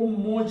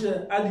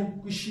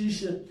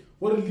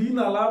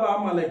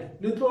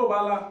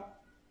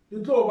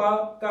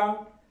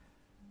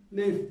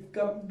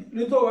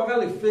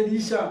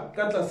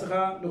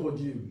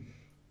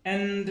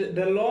and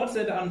the Lord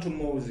said unto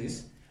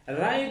Moses,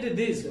 write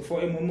this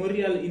for a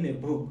memorial in a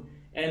book,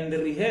 and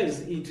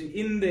rehearse it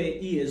in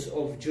the ears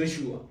of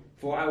Joshua,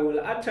 for I will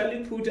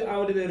utterly put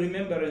out the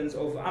remembrance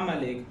of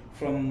Amalek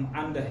from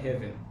under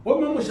heaven.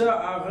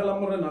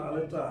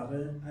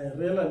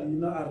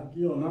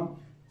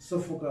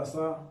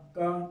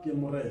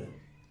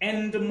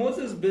 And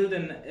Moses built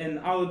an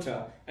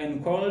altar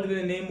and called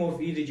the name of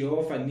it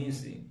Jehovah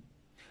Nissi.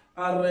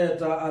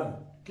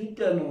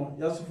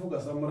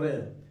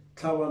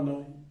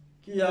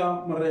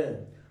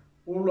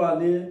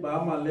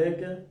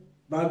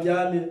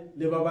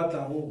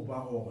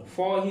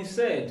 For he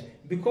said,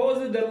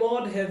 because the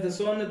Lord hath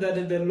sworn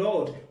that the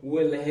Lord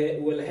will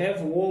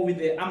have war with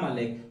the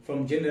Amalek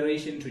from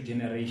generation to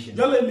generation.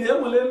 So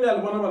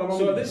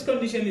this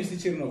condition is the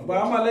children of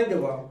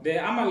God. The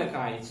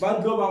Amalekites,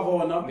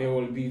 they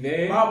will be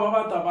there.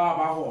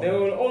 They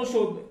will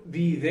also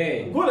be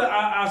there.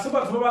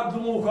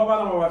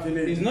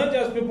 It's not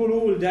just people who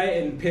will die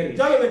and perish.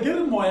 I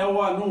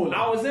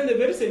was in the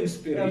very same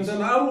spirit.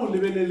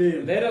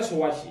 Let us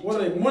watch it. So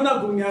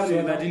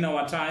that in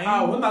our time,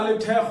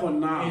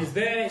 is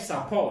there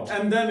support?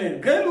 And then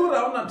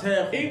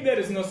if there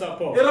is no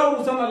support,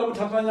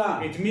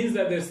 it means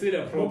that there's still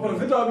a problem.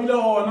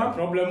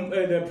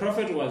 The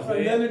prophet was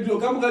there.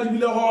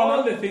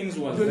 All the things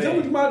was there.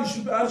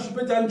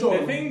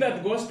 The thing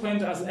that God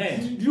pointed us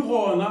at,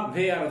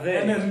 they are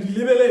there.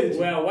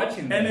 We are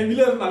watching them.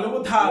 We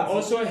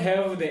also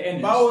have the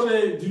enemies.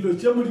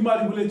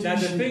 That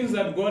the things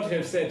that God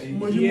has said,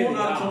 here they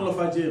are.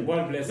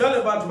 God bless us.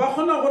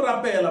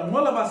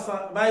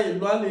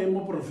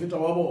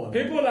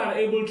 People are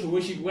able to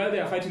worship while they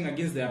are fighting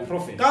against their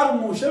prophet.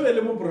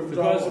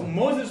 Because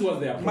Moses was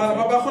their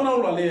prophet.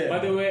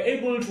 But they were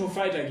able to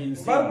fight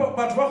against him.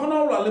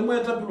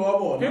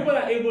 People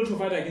are able to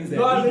fight against their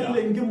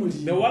leader,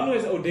 the one who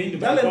is ordained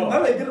by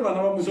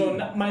God. So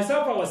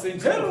myself, I was saying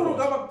to them,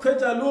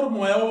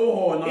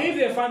 if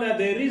they find that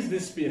there is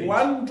this spirit,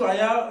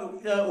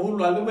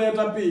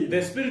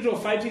 the spirit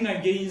of fighting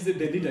against the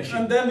leadership,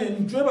 and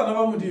then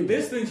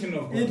this thinking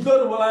of God,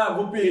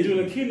 it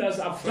will kill us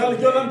up front.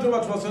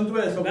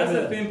 That's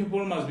the thing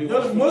people must be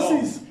watching.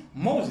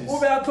 Moses,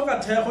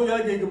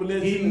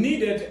 he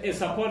needed a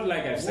support,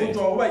 like I said,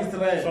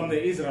 from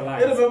the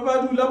Israelites.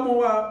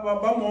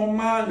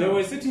 They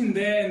were sitting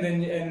there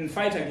and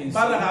fight against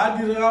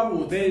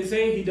him. They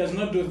say he does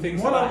not do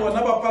things right.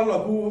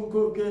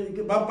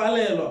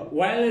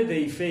 While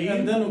they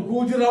fail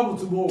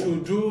to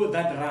do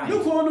that right.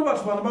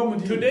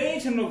 Today,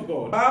 children of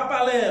God,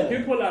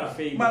 people are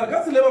failing.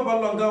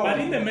 But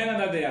in the manner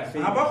that they are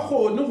failing,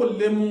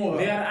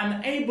 they are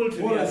unable to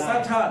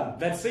realize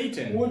that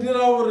Satan,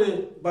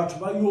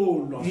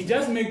 he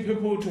just makes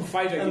people to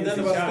fight against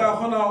each other,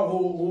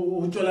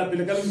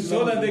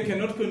 so that they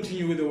cannot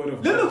continue with the word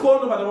of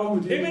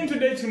God. Even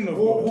today, children of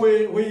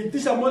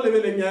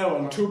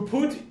God, to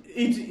put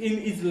it in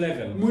its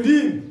level.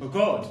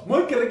 God,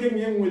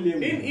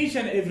 in each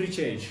and every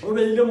church,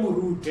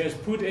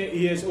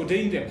 he has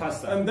ordained a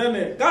pastor. And then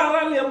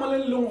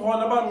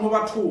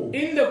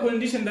in the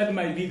condition that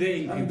might be there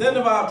in people,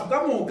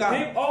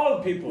 all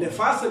people, the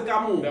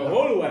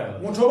whole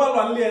world,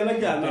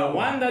 the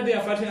one that they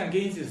are fighting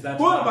against is that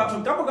one.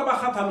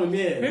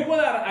 People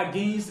are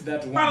against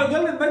that one.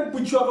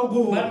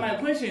 But my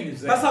question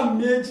is that,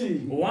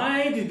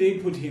 why did they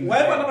put him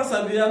there?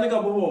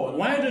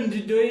 Why don't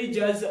they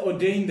just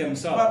ordain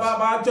themselves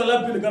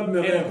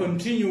and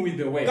continue with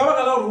the way?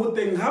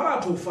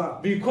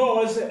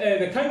 Because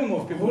the coming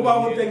of people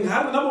or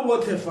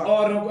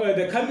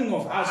the coming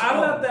of us,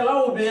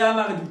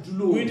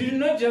 we did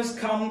not just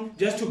come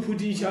just to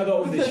put each other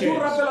on the chairs.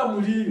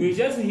 We're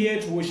just here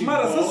to worship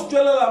God.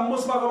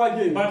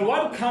 But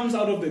what comes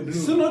out of the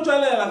blue,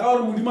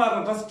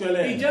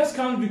 it just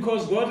comes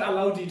because God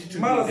allowed it to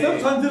be there.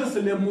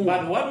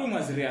 But what we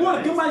must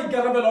realize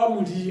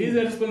is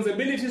the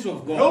responsibilities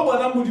of God.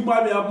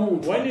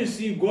 when you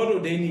see God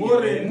ordaining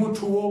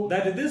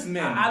that this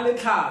man,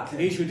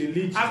 he should lead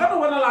you.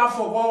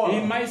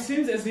 It might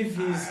seem as if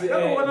he's weak,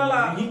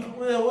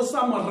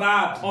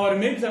 or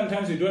maybe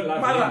sometimes you don't love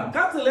him.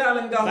 But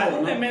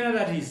in the manner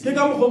that he's how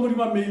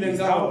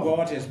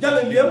God has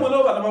put him.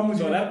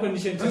 So that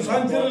condition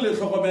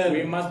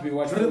we must be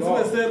watchful and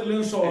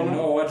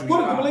know what we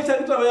are.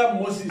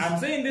 I'm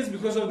saying this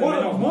because of the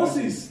man of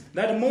Moses.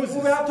 That Moses,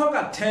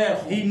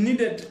 he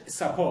needed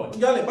support.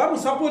 Men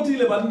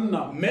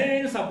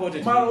supported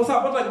him,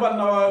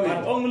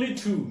 but only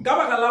two.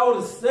 Because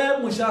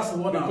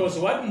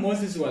what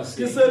Moses was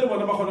saying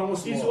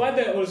is what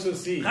they also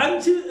see.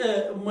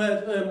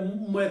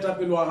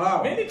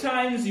 Many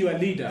times your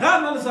leader,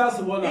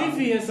 if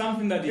he has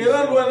something that is, it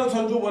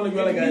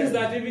means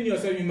that even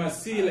yourself you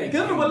must see like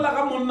him.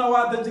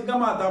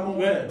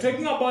 We're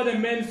talking about a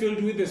man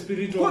filled with the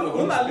Spirit of the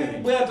Holy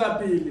Spirit.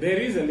 There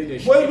is a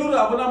leadership.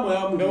 The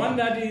one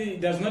that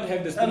does not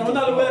have the Spirit of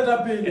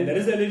God. And there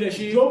is a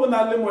leadership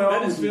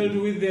that is filled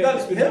with the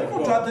Spirit of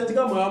God.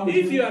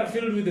 If you are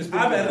filled with the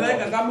Spirit of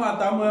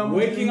God,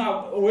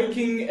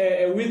 working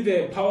with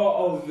the power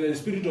of the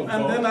Spirit of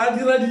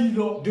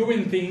God,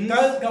 doing things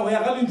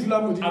according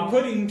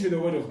to the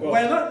Word of God, you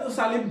are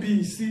still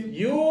busy.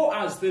 You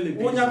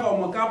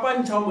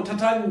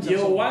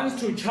want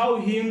to chow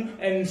him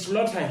and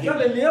slaughter him.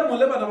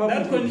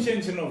 That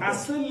condition of God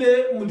is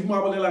not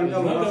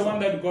the one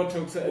that God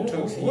talks here.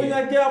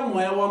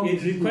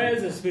 It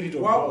requires the Spirit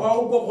of God,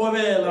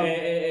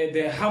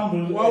 the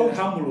humble one,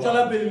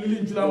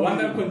 the one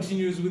that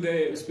continues with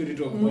the Spirit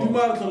of God.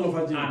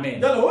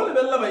 Amen.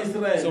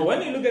 So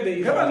when you look at the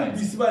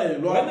Israelites,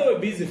 when they were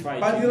busy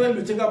fighting,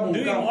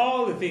 doing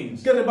all the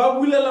things, they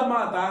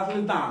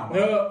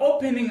were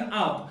opening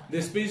up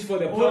the space for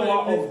the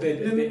power of the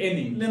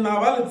enemy,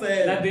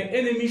 that the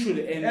enemy should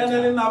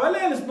enter.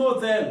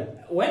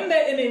 When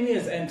the enemy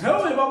has entered,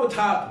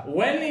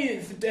 when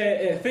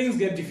things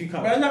get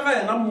difficult,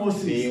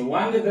 they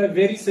wanted the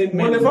very same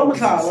man,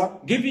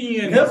 giving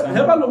you an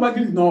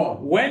example.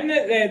 When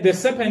the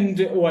serpent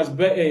was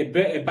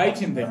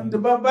biting them,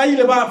 at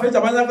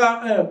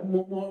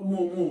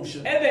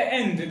the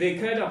end they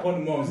cried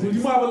upon Moses.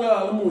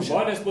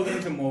 God has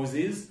spoken to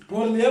Moses,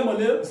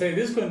 say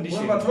this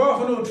condition for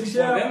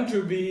them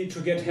to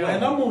get help.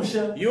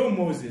 You,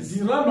 Moses,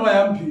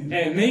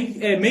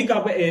 make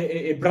up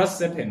a brass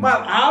serpent.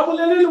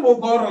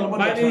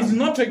 But he's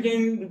not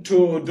talking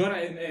to Dora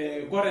and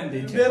Korah and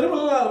David.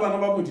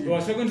 He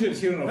was talking to the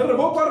children of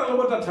God.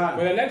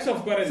 For the likes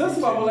of Korah and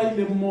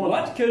David,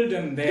 what killed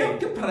them there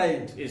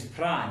is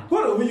pride.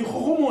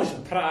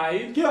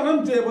 Pride is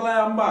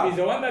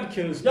the one that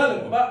kills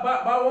people.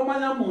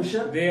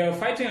 They are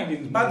fighting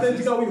against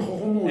Moses.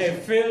 They're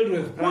filled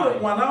with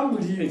pride.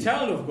 A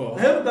child of God,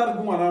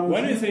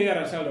 when we say you're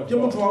a child of God,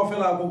 you're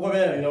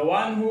the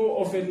one who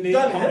often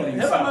humble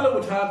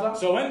himself.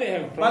 So when they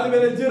have problems,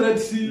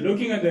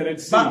 looking at the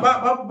Red Sea,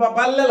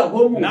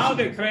 now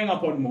they're crying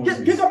upon Moses.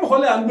 That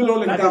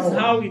is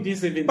how it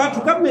is even now.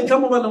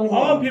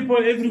 All people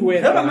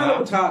everywhere,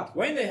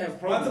 when they have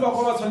problems,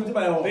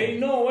 they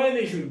know where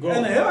they should go.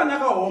 When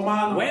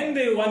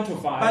they want to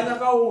fight,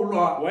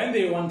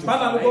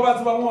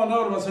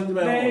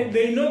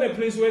 they know the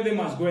place where they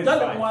must go and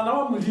fight.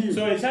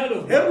 So a child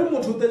of God,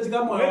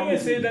 when we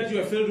say that you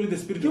are filled with the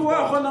Spirit of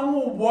God,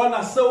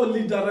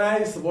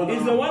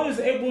 is the one who is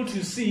able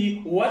to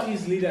see what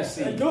his leader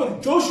sees.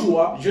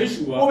 Joshua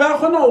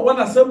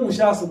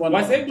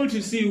was able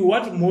to see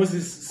what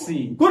Moses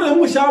sees.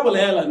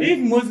 If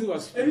Moses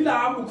was filled, he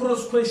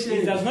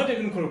does not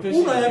even cross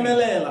question.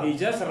 He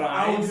just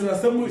rise,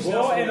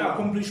 go and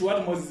accomplish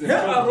what Moses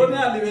has told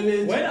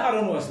him. When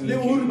Aaron was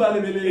looking,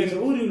 and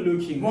Uri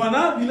looking,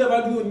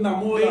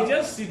 they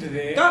just sit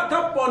there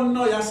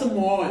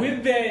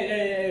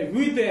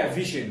with their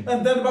vision.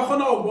 And then they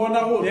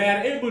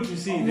are able to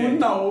see that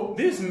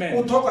this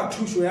man,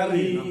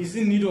 he is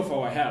in need of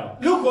our help.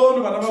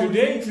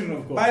 Today, children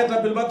of God,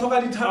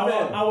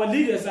 our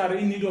leaders are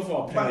in need of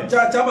our prayers.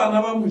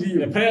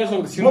 The prayers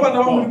of the children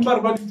of God.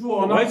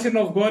 When children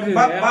of God is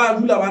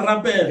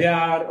there, they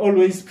are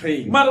always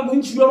praying. But a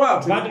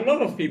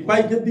lot of people,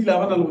 they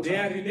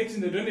are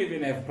relaxing, they don't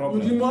even have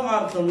problems. Amen.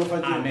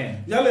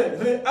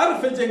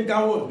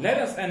 Let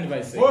us end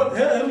by saying, what are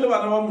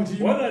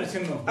the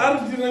children of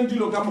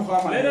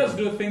God? Let us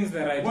do things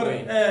the right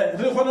way,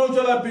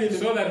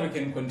 so that we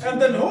can continue.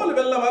 And then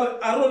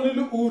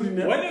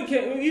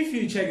if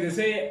you check, they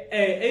say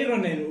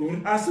Aaron and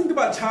Ur,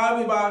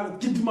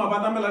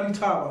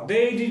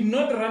 they did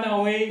not run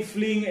away,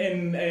 fleeing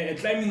and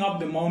climbing up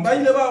the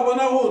mountain.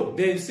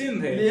 They've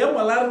seen there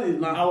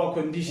our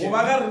condition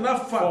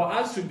for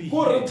us to be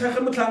here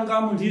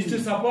is to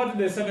support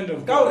the servant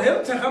of God.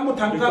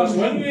 Because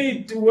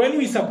when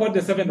we support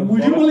the servant of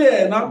God,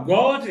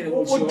 God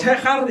also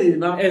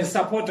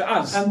support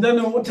us. And then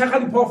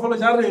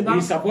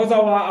He supports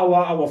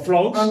our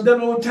flocks. And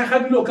then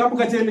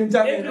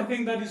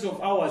everything that is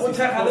of ours,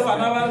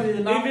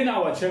 even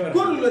our children.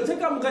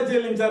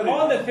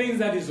 all the things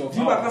that is of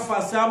ours,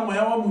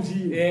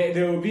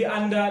 they will be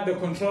under the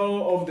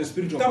control of the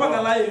Spirit of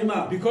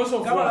God. Because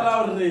of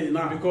what?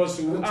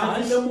 Because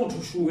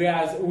we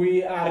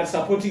are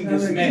supporting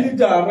this man,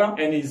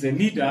 and he's a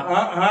leader.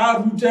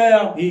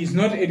 He is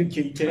not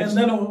educated.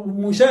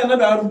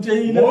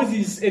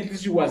 Moses at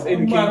least was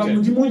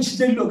educated,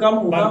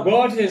 but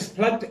God has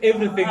plucked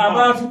everything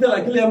out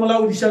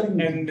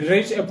and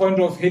reached a point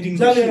of heading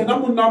the ship.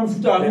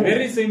 The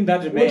very same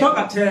that man,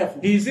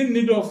 he is in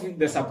need of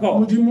the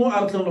support.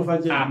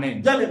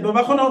 Amen.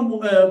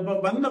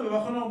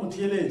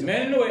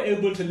 Men were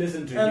able to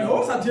listen to him.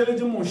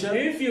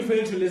 If you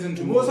fail to listen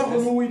to Moses,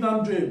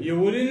 you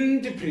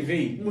wouldn't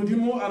prevail.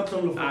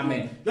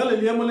 Amen. So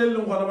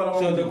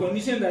the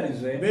condition that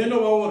is there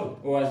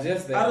was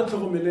just there.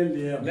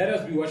 Let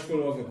us be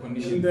watchful of the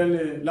condition.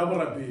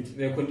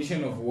 The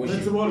condition of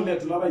worship.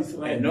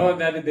 And know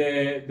that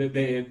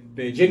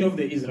the journey of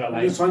the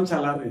Israelites,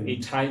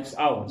 it types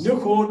out.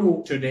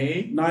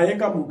 Today,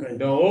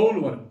 the whole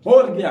world,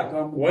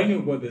 when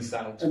you go this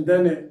side, and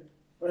then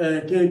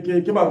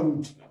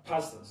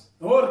pastors,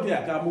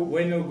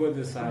 when you go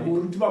this side,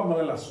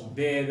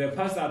 the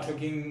pastors are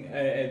talking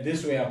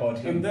this way about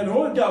him. And then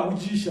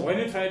when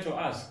you try to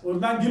ask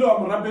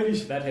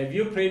that, have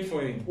you prayed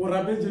for him?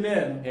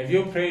 Have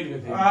you prayed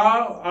with him?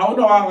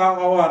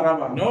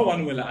 No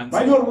one will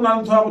answer.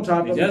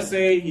 They just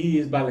say he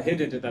is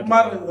bald-headed at that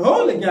time.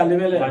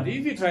 But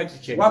if you try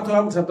to check, the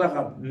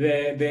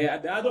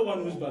other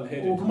one who's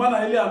bald-headed, you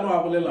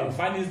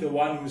find is the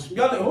one who's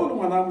speaking.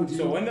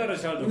 So when the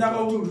child of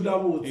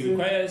God, it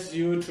requires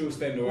you to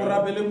stand over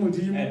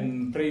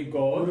and pray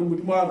God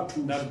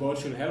that God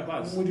should help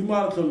us. God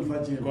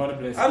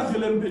bless us.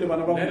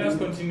 Let us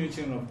continue,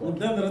 children of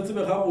God,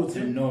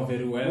 and know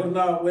very well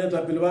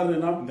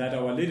that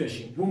our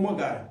leadership,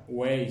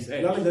 where is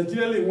at,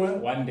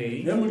 one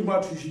day,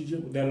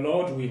 the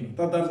Lord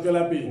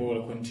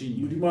will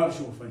continue.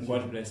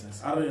 God bless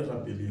us.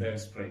 Let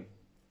us pray.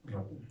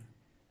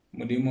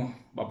 Modimo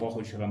bapa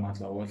go tshira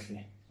matla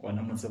ohle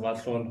wana motse ba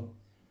hlolo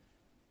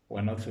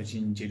wana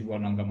tlhotšing tše di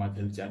bonang ka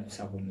matlhelo tša di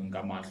sa boneng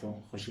ka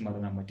mahlo go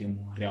šimarana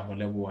modimo re a go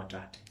leboa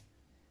tate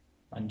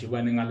bantši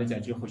ba neng a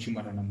letšatši go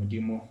šimarana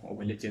modimo o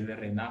boletše le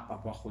rena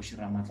papa go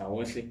šira matla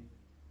ohle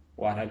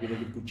o arabile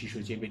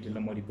dipotšišo tše bete le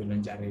mo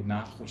dipelong tša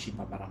rena go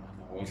šipapara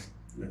matla ohle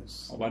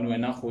gobane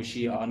wena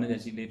kgoši a ona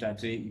tšatši le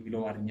tate ebile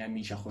wa re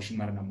nyamiša go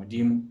šimarana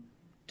modimo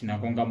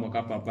dinakong ka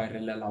moka papa re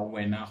lela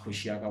wena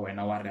kgoši ya ka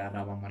wena wa re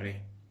araba morena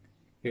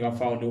ke ka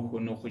fao le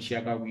kgone kgoši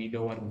ya ka o ile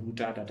wa re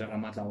ruta tate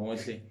ramatla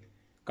ohle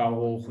ka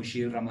go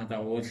kgoši ramatla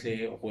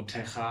ohle go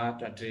thekga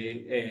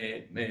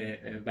tate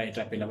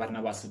baetapele ba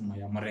rena ba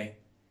semoya morena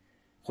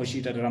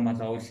kgoši tate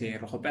ramatla ohle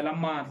re kgopela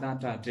maatla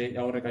tate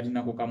ya gore ka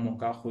dinako ka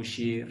moka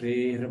kgoši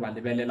re ba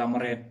lebelela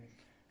morena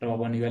re ba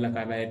bone bjela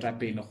ka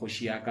baetapele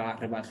kgoši ya ka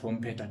re ba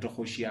hlomphe tate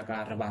kgoši ya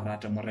ka re ba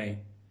rate morena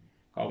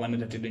ka gobane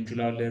tate lentšu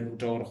lao le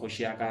ruta gore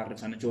kgoši ya ka re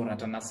tshwanetse go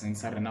ratana seng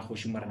sa rena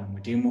kgoši morena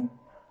modimo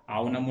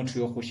a ona motho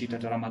yo kgoši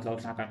tate ramatla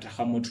ohle a ka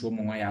thekga motho yo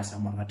mongwe ya sa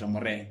mo rata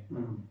morena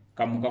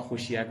ka moka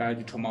kgoši ya ka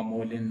di thoma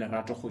mo leng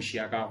lerato kgoši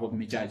ya ka go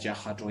metšatša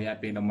kgato ya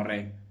pele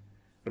morena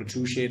re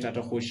thuše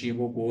tate kgoši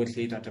bo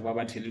bohle tate ba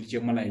ba theleditše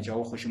molaetša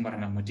go kgoši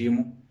morena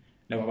modimo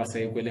le ba ba sa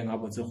ekweleng a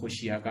botse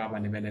kgoši ya ka ba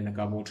lebelele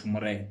ka botho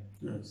morena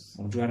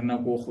motho wa rena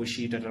ko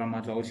kgoši tate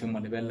ramatla ohle mo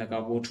lebelele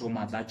ka botho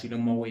maatla a tšwile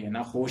mo go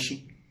yena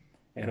kgoši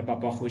re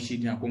papa kgoši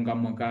dinakong ka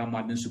moka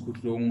maleng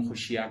sekhutlong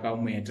kgoši ya ka o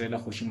mo etele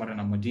kgoši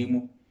morena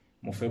modimo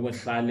mo fe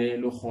bohlale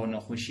le kgone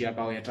kgoši ya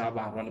ka o eta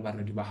barwa le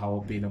baredi ba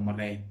hao pele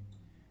morena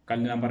ka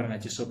leina morena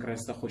Jesu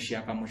Kriste kgoši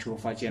ya ka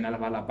motšhofatše ena le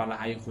ba lapa la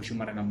hae kgoši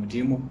morena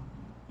modimo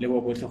le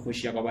bo bohle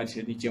kgoši ya ka ba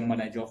theleditšeng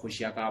molaetša wa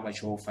kgoši ya ka ba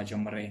tšhofatše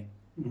morena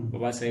ba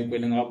ba sa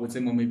ekweleng ga botse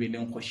mo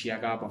mebeleng kgoši ya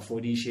ka ba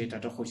fodiše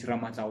tate kgoši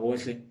ramatla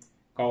ohle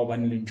ka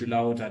gobane lentšu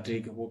lao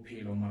tate ke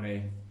bophelo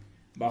morena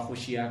ba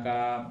kgoši ya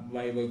ka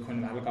ba e ba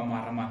ikhone ba le ka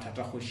moara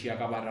mathata kgoši ya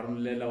ka ba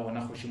rarollela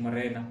gona kgoši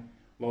morena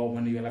ba o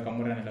bone bjela ka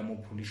morena le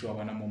mophodiši wa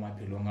bona mo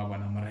maphelong a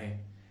bona morena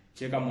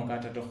tše ka moka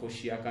tate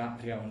kgoši ya ka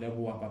re a go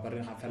leboa papa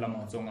re gafela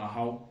maotsong a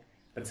hao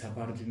re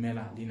tshepa re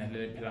dumela leina le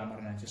le phela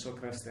morena Jesu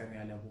Kriste re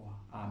a leboa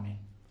amen.